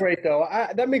 That's great, though.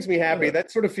 That makes me happy. Yeah.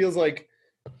 That sort of feels like,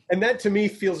 and that to me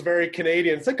feels very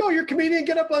Canadian. It's like, oh, you're a comedian,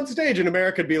 get up on stage. In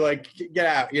America, it'd be like, get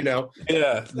out,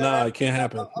 Yeah, no, it can't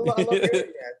happen. I love hearing that.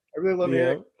 I really love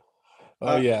hearing it.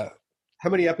 Oh, yeah. How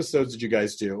many episodes did you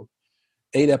guys do?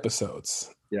 8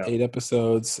 episodes. Yeah. 8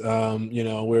 episodes.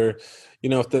 We're,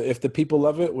 if the people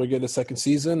love it, we'll get a second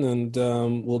season, and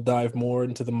we'll dive more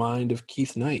into the mind of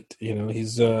Keith Knight.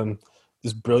 He's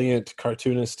this brilliant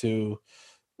cartoonist who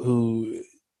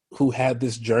had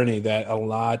this journey that a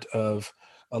lot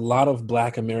of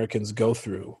Black Americans go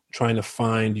through, trying to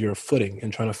find your footing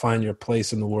and trying to find your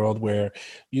place in the world, where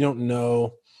you don't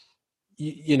know,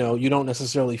 you don't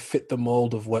necessarily fit the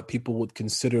mold of what people would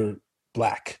consider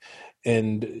Black.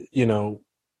 And,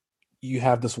 you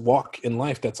have this walk in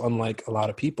life that's unlike a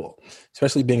lot of people,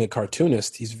 especially being a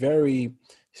cartoonist. He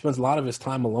spends a lot of his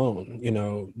time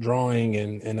alone, drawing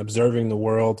and observing the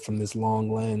world from this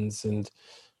long lens. And,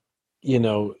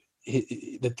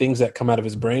 the things that come out of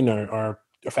his brain are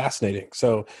fascinating.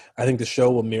 So I think the show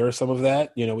will mirror some of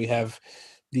that. We have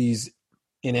these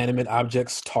inanimate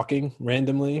objects talking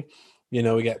randomly.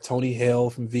 We got Tony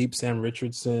Hale from Veep, Sam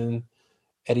Richardson,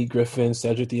 Eddie Griffin,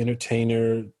 Cedric the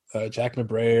Entertainer, Jack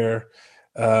McBrayer,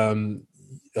 JB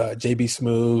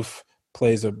Smoove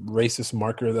plays a racist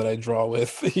marker that I draw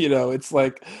with. It's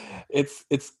like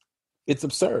it's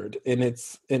absurd, and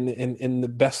it's in the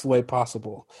best way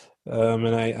possible.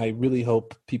 And I really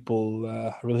hope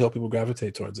people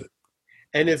gravitate towards it.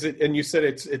 And and you said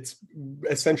it's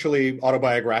essentially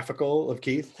autobiographical of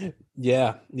Keith?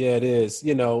 Yeah, it is.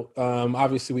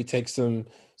 Obviously we take some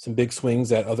big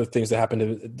swings at other things that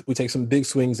happened. We take some big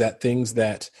swings at things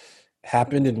that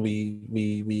happened, and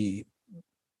we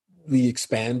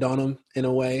expand on them in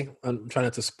a way. I'm trying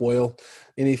not to spoil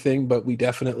anything, but we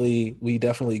definitely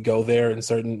go there in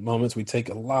certain moments. We take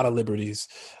a lot of liberties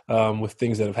with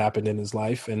things that have happened in his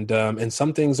life, and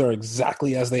some things are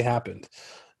exactly as they happened.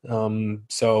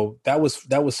 So that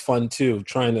was fun too,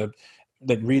 trying to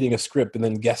like reading a script and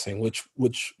then guessing which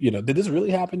did this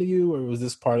really happen to you, or was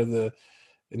this part of the,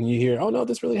 and you hear, oh no,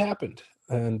 this really happened.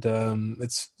 And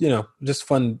it's just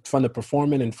fun to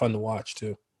perform in and fun to watch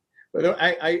too. But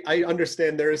I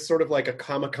understand there is sort of like a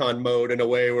Comic-Con mode in a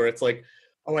way where it's like,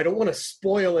 oh, I don't want to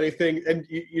spoil anything. And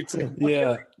it's like, what can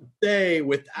I say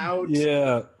without,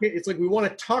 it's like, we want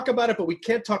to talk about it, but we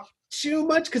can't talk too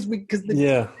much because the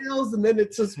details, and then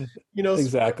it's just,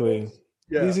 exactly.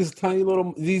 These tiny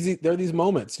little, there are these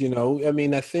moments, I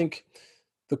mean, I think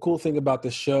the cool thing about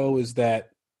the show is that,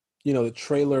 the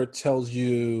trailer tells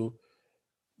you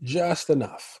just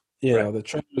enough. The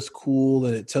trailer is cool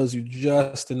and it tells you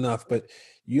just enough, but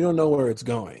you don't know where it's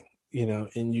going,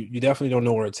 and you definitely don't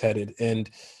know where it's headed. And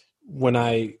when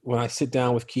I sit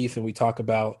down with Keith and we talk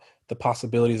about the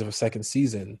possibilities of a second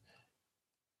season,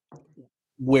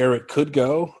 where it could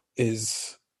go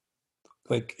is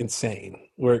like insane.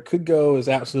 Where it could go is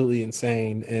absolutely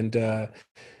insane. And,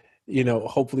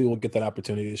 hopefully we'll get that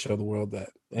opportunity to show the world that,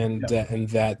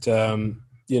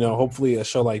 hopefully a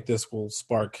show like this will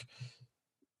spark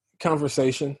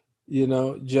conversation,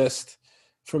 just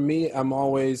for me, I'm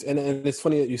always, and it's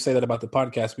funny that you say that about the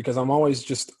podcast, because I'm always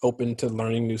just open to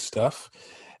learning new stuff.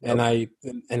 And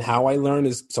and how I learn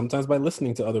is sometimes by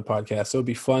listening to other podcasts. So it'd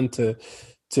be fun to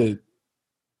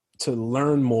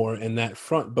learn more in that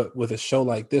front. But with a show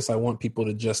like this, I want people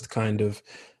to just kind of,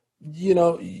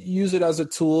 use it as a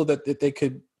tool that they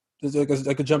could,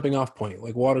 like a jumping off point,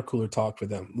 like water cooler talk for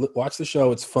them. Watch the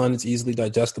show. It's fun. It's easily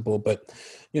digestible, but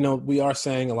we are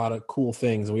saying a lot of cool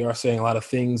things. We are saying a lot of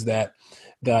things that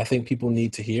I think people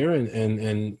need to hear,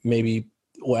 and maybe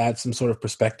we'll add some sort of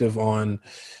perspective on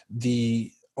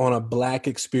a Black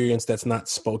experience that's not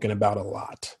spoken about a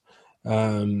lot.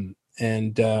 And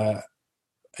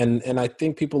I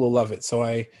think people will love it.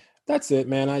 So that's it,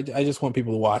 man. I just want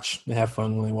people to watch and have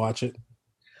fun when they watch it.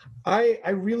 I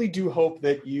really do hope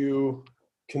that you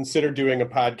consider doing a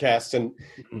podcast, and,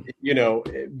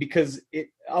 because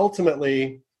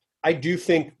ultimately, I do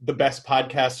think the best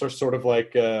podcasts are sort of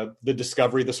like the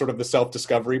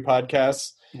self-discovery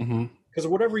podcasts. Because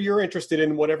whatever you're interested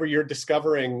in, whatever you're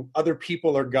discovering, other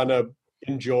people are going to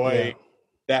enjoy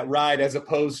that ride, as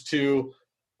opposed to,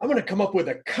 I'm going to come up with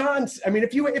a concept. I mean,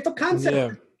 if a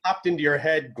concept popped into your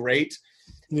head, great.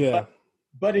 Yeah.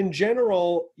 But in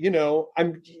general, I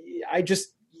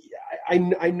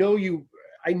know you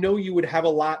would have a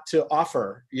lot to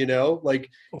offer,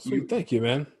 like. Thank you,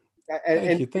 man.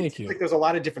 Thank you. Like there's a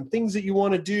lot of different things that you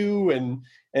want to do, and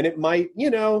it might,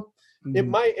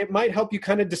 it might help you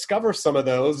kind of discover some of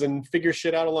those and figure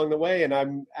shit out along the way. And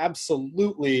I'm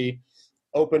absolutely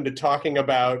open to talking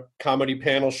about comedy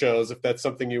panel shows if that's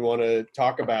something you want to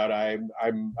talk about. I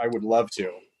would love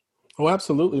to. Oh,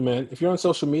 absolutely, man. If you're on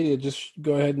social media, just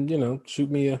go ahead and, shoot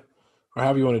me or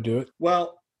however you want to do it.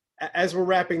 Well, as we're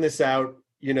wrapping this out,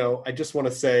 I just want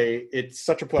to say it's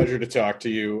such a pleasure to talk to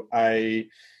you. I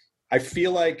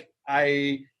feel like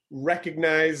I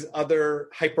recognize other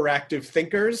hyperactive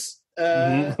thinkers.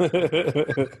 Thank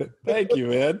you,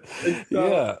 man.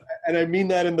 And I mean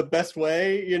that in the best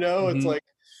way, it's like,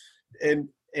 and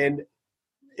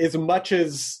as much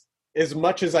as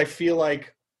I feel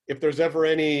like, if there's ever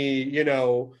any,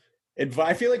 advice,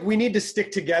 I feel like we need to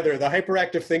stick together. The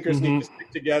hyperactive thinkers need to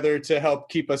stick together to help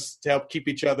keep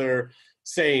each other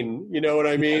sane. You know what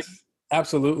I mean? Yes,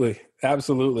 absolutely.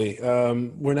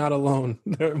 We're not alone.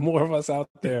 There are more of us out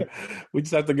there. We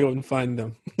just have to go and find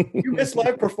them. You miss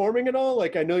live performing at all?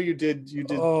 Like I know you did.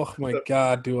 Oh my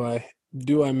God, do I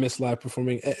miss live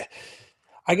performing?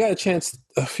 I got a chance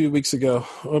a few weeks ago,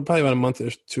 or probably about a month or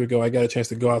two ago, I got a chance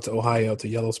to go out to Ohio, to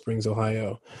Yellow Springs,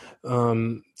 Ohio,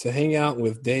 to hang out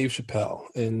with Dave Chappelle.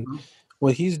 And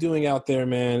what he's doing out there,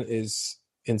 man, is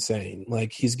insane.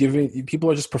 Like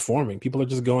people are just performing. People are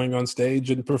just going on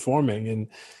stage and performing and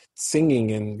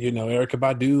singing, and, Erykah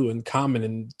Badu and Common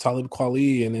and Talib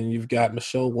Kweli. And then you've got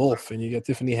Michelle Wolf and you got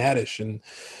Tiffany Haddish and,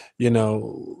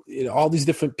 all these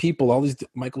different people, all these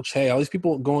Michael Che, all these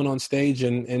people going on stage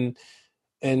and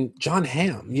John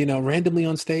Hamm, randomly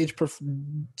on stage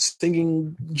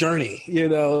singing Journey,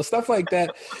 stuff like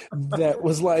that. That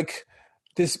was like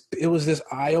this. It was this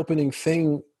eye-opening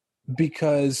thing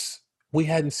because we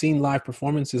hadn't seen live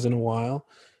performances in a while,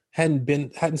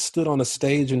 hadn't stood on a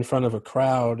stage in front of a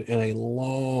crowd in a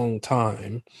long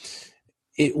time.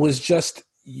 It was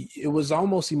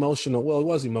almost emotional. Well, it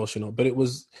was emotional, but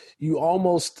you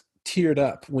almost teared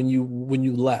up when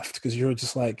you left, because you're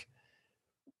just like,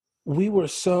 we were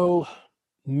so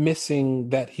missing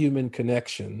that human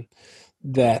connection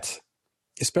that,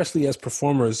 especially as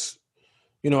performers,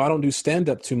 I don't do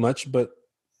stand-up too much, but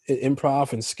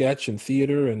improv and sketch and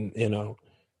theater and,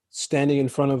 standing in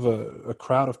front of a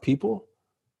crowd of people,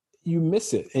 you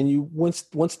miss it. And you, once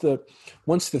the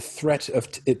threat of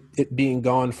it being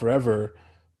gone forever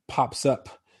pops up,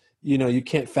 you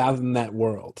can't fathom that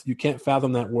world. You can't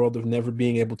fathom that world of never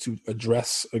being able to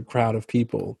address a crowd of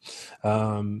people.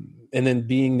 And then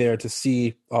being there to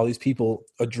see all these people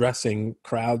addressing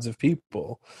crowds of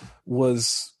people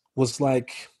was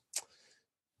like,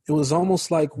 it was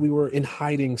almost like we were in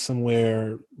hiding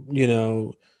somewhere,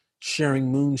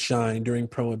 sharing moonshine during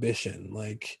Prohibition.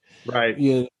 Like,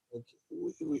 Right.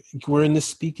 We're in this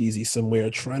speakeasy somewhere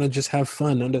trying to just have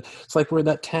fun. It's like we're in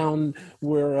that town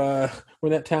we're in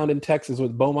that town in Texas,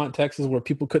 with Beaumont, Texas, where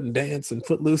people couldn't dance and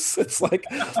Footloose. It's like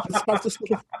it's about this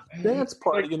dance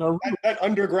party, that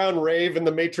underground rave in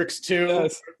the Matrix 2.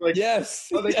 Yes. Like, yes.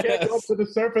 well, they can't go up to the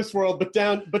surface world, but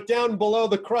down below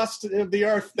the crust of the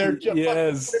earth, they're just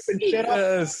ripping shit up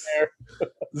there.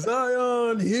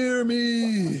 Zion, hear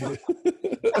me.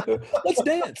 Let's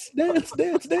dance. Is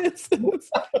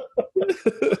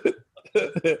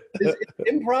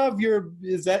improv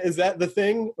is that the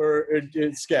thing, or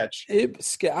sketch?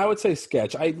 I would say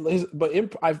sketch.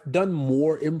 I've done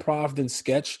more improv than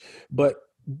sketch, but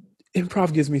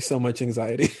improv gives me so much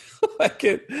anxiety.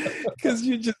 Because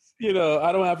you just,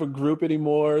 I don't have a group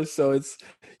anymore, so it's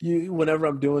whenever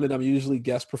I'm doing it, I'm usually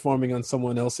guest performing on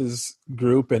someone else's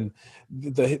group, and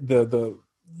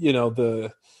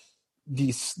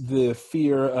the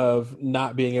fear of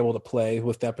not being able to play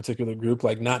with that particular group,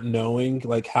 like not knowing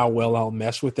like how well I'll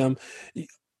mesh with them.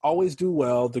 Always do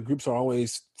well. The groups are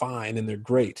always fine and they're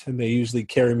great, and they usually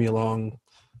carry me along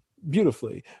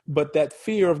beautifully. But that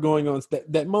fear of going on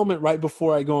that moment right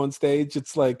before I go on stage,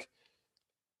 it's like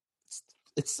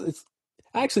it's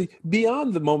actually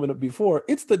beyond the moment before.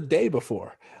 It's the day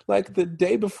before. Like the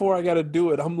day before I got to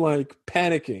do it, I'm like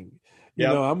panicking.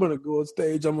 I'm going to go on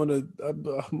stage.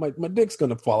 My dick's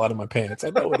going to fall out of my pants. I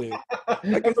know it is.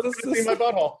 Everyone's going to see my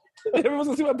butthole. Everyone's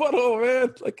going to see my butthole,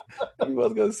 man. Like,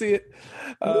 everyone's going to see it.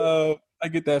 I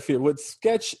get that fear. With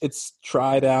sketch, it's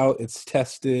tried out. It's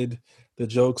tested. The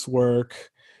jokes work.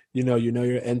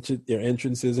 Your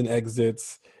entrances and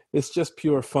exits. It's just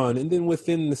pure fun. And then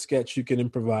within the sketch, you can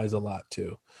improvise a lot,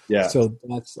 too. Yeah. So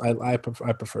I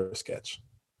prefer sketch.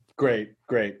 Great.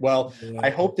 Well, yeah. I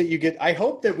hope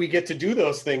that we get to do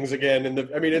those things again. And like,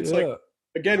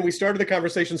 again, we started the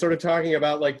conversation sort of talking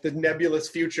about like the nebulous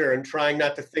future and I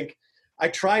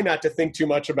try not to think too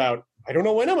much about, I don't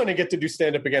know when I'm going to get to do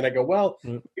stand-up again. I go, well,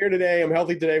 I'm here today. I'm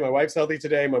healthy today. My wife's healthy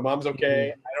today. My mom's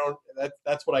okay.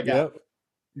 That's what I got.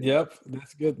 Yep.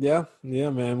 That's good. Yeah,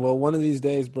 man. Well, one of these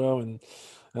days, bro, and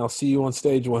I'll see you on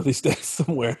stage one of these days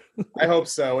somewhere. I hope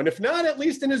so. And if not, at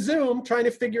least in a Zoom, trying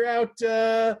to figure out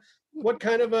what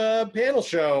kind of a panel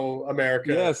show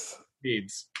America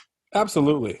needs.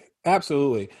 Absolutely. And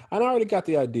I already got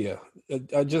the idea.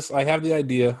 I have the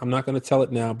idea. I'm not going to tell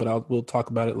it now, but we'll talk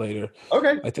about it later.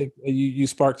 Okay. I think you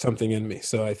sparked something in me,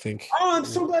 so I think. Oh, I'm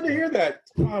so glad to hear that.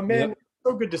 Oh, man,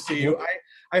 so good to see you.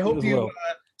 I hope you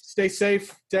stay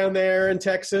safe down there in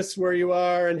Texas where you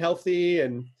are and healthy,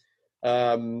 and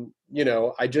I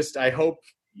hope,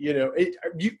 you've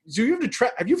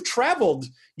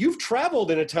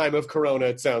traveled in a time of Corona,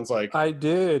 it sounds like. I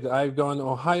did. I've gone to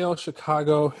Ohio,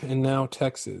 Chicago, and now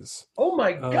Texas. Oh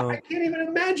my God. I can't even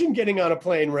imagine getting on a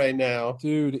plane right now.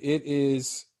 Dude, it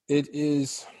is, I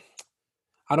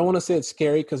don't want to say it's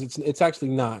scary, because it's actually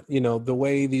not. The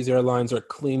way these airlines are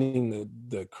cleaning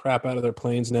the crap out of their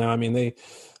planes now. I mean,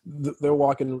 they're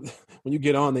walking, when you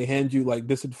get on, they hand you like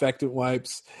disinfectant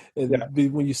wipes, and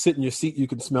when you sit in your seat, you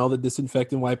can smell the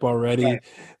disinfectant wipe already. Right.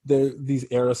 There these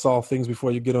aerosol things before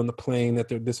you get on the plane that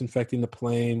they're disinfecting the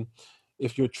plane.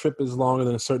 If your trip is longer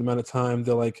than a certain amount of time,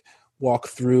 they'll like walk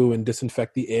through and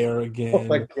disinfect the air again. Oh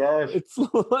my gosh. It's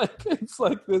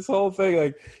like this whole thing.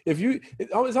 Like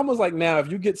it's almost like now,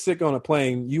 if you get sick on a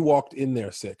plane, you walked in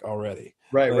there sick already.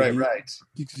 Right.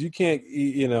 Because you can't,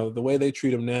 the way they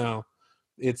treat them now,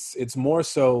 it's more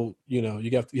so, you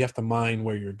have to mind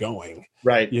where you're going.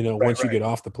 Right. Once you get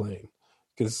off the plane.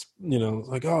 Because,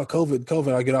 like, oh,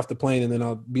 COVID, I get off the plane and then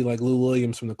I'll be like Lou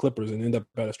Williams from the Clippers and end up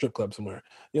at a strip club somewhere.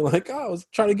 You're like, oh, I was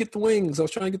trying to get the wings. I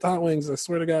was trying to get the hot wings. I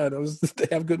swear to God, they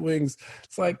have good wings.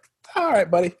 It's like, all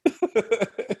right, buddy.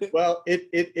 Well, it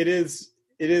is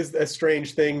a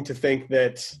strange thing to think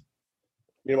that,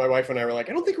 my wife and I were like,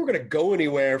 I don't think we're going to go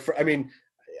anywhere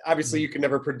obviously you can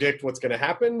never predict what's going to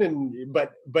happen,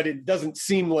 but it doesn't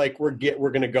seem like we're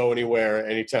going to go anywhere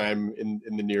anytime in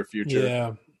the near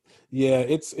future. Yeah,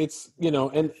 it's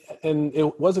and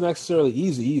it wasn't necessarily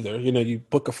easy either. You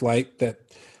book a flight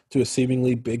to a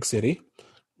seemingly big city,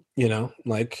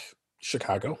 like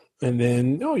Chicago, and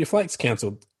then your flight's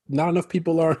canceled. Not enough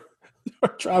people are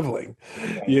traveling.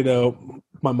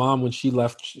 My mom, when she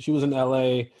left, she was in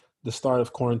LA the start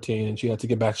of quarantine, and she had to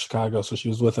get back to Chicago, so she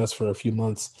was with us for a few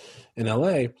months in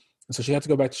LA. So she had to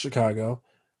go back to Chicago,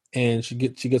 and she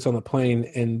gets on the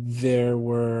plane, and there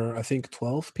were, I think,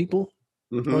 12 people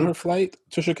on her flight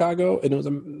to Chicago, and it was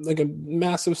like a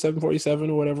massive 747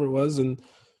 or whatever it was, and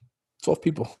 12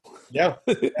 people. Yeah.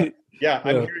 I'm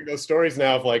hearing those stories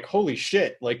now of like, holy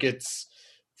shit, like it's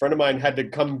a friend of mine had to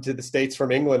come to the States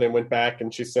from England and went back,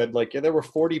 and she said like, there were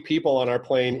 40 people on our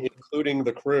plane, including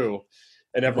the crew,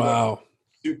 and everyone was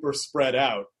super spread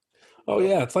out. Oh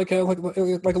yeah, it's like a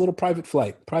little private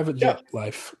flight, private jet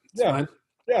life. It's fine.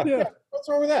 Yeah. What's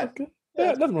wrong with that? Okay.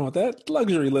 Yeah, nothing wrong with that.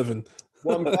 Luxury living.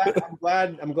 Well,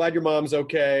 I'm glad your mom's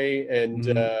okay, and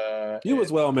you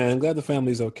as well, man. Glad the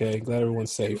family's okay. Glad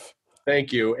everyone's safe.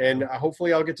 Thank you, and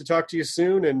hopefully I'll get to talk to you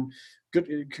soon. And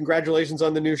congratulations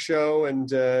on the new show, and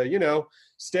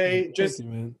stay just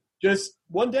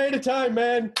one day at a time,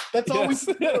 man. That's all we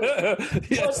can do.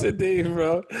 Yes, indeed,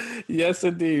 bro. Yes,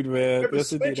 indeed, man.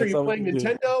 Yes, indeed. Are you playing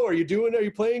Nintendo? Are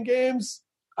you playing games?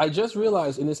 I just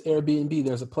realized in this Airbnb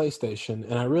there's a PlayStation,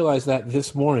 and I realized that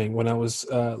this morning when I was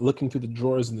looking through the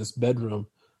drawers in this bedroom.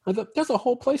 I thought, there's a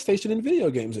whole PlayStation and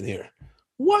video games in here.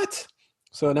 What?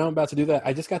 So now I'm about to do that.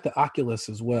 I just got the Oculus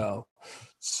as well.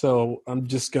 So I'm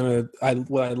just going to –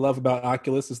 what I love about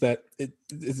Oculus is that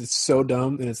it's so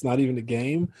dumb, and it's not even a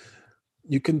game.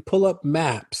 You can pull up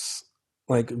maps,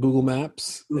 like Google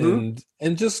Maps, and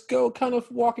just go kind of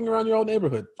walking around your own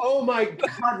neighborhood. Oh my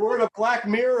God, we're in a Black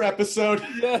Mirror episode.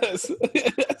 Yes.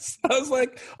 I was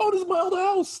like, oh, this is my old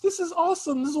house. This is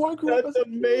awesome. This is where I grew up. That's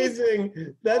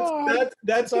amazing.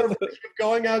 That's our version of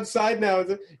going outside now.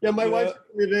 Yeah, my wife,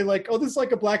 they're like, oh, this is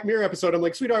like a Black Mirror episode. I'm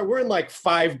like, sweetheart, we're in like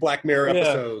 5 Black Mirror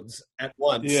episodes at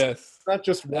once. Yes. Not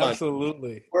just one.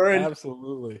 Absolutely.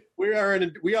 Absolutely. We are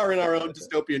in our own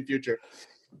dystopian future.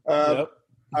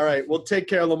 All right. Well, take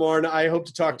care, Lamorne. I hope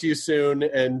to talk to you soon.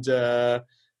 And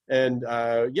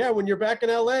when you're back in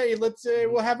LA,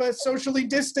 we'll have a socially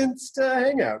distanced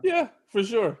hangout. Yeah, for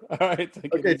sure. All right.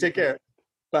 Take care.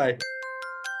 Bye.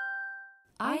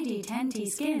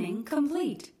 ID10T scanning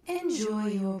complete. Enjoy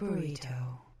your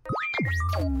burrito.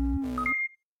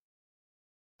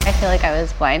 I feel like I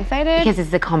was blindsided because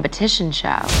it's a competition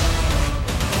show.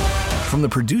 From the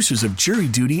producers of Jury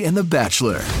Duty and The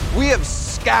Bachelor. We have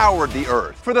scoured the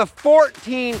earth for the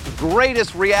 14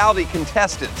 greatest reality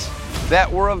contestants that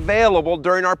were available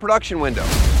during our production window.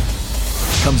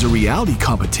 Comes a reality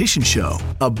competition show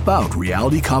about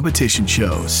reality competition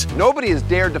shows. Nobody has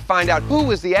dared to find out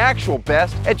who is the actual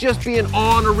best at just being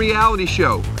on a reality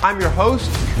show. I'm your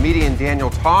host, comedian Daniel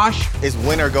Tosh. It's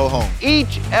win or go home.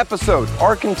 Each episode,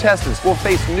 our contestants will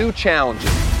face new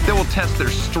challenges that will test their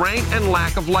strength and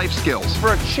lack of life skills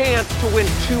for a chance to win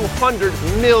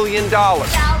 $200 million.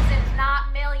 Thousands,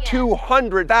 not millions.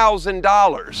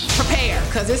 $200,000. Prepare,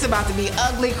 because it's about to be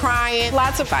ugly, crying,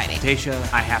 lots of fighting. Tasha,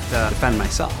 I have to defend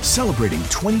myself. Celebrating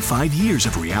 25 years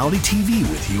of reality TV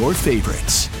with your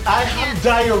favorites. I have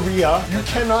diarrhea. You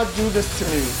cannot do this to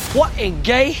me. What in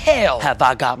gay hell have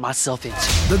I got myself into?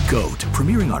 The GOAT,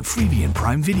 premiering on Freevee and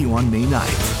Prime Video on May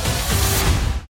 9th.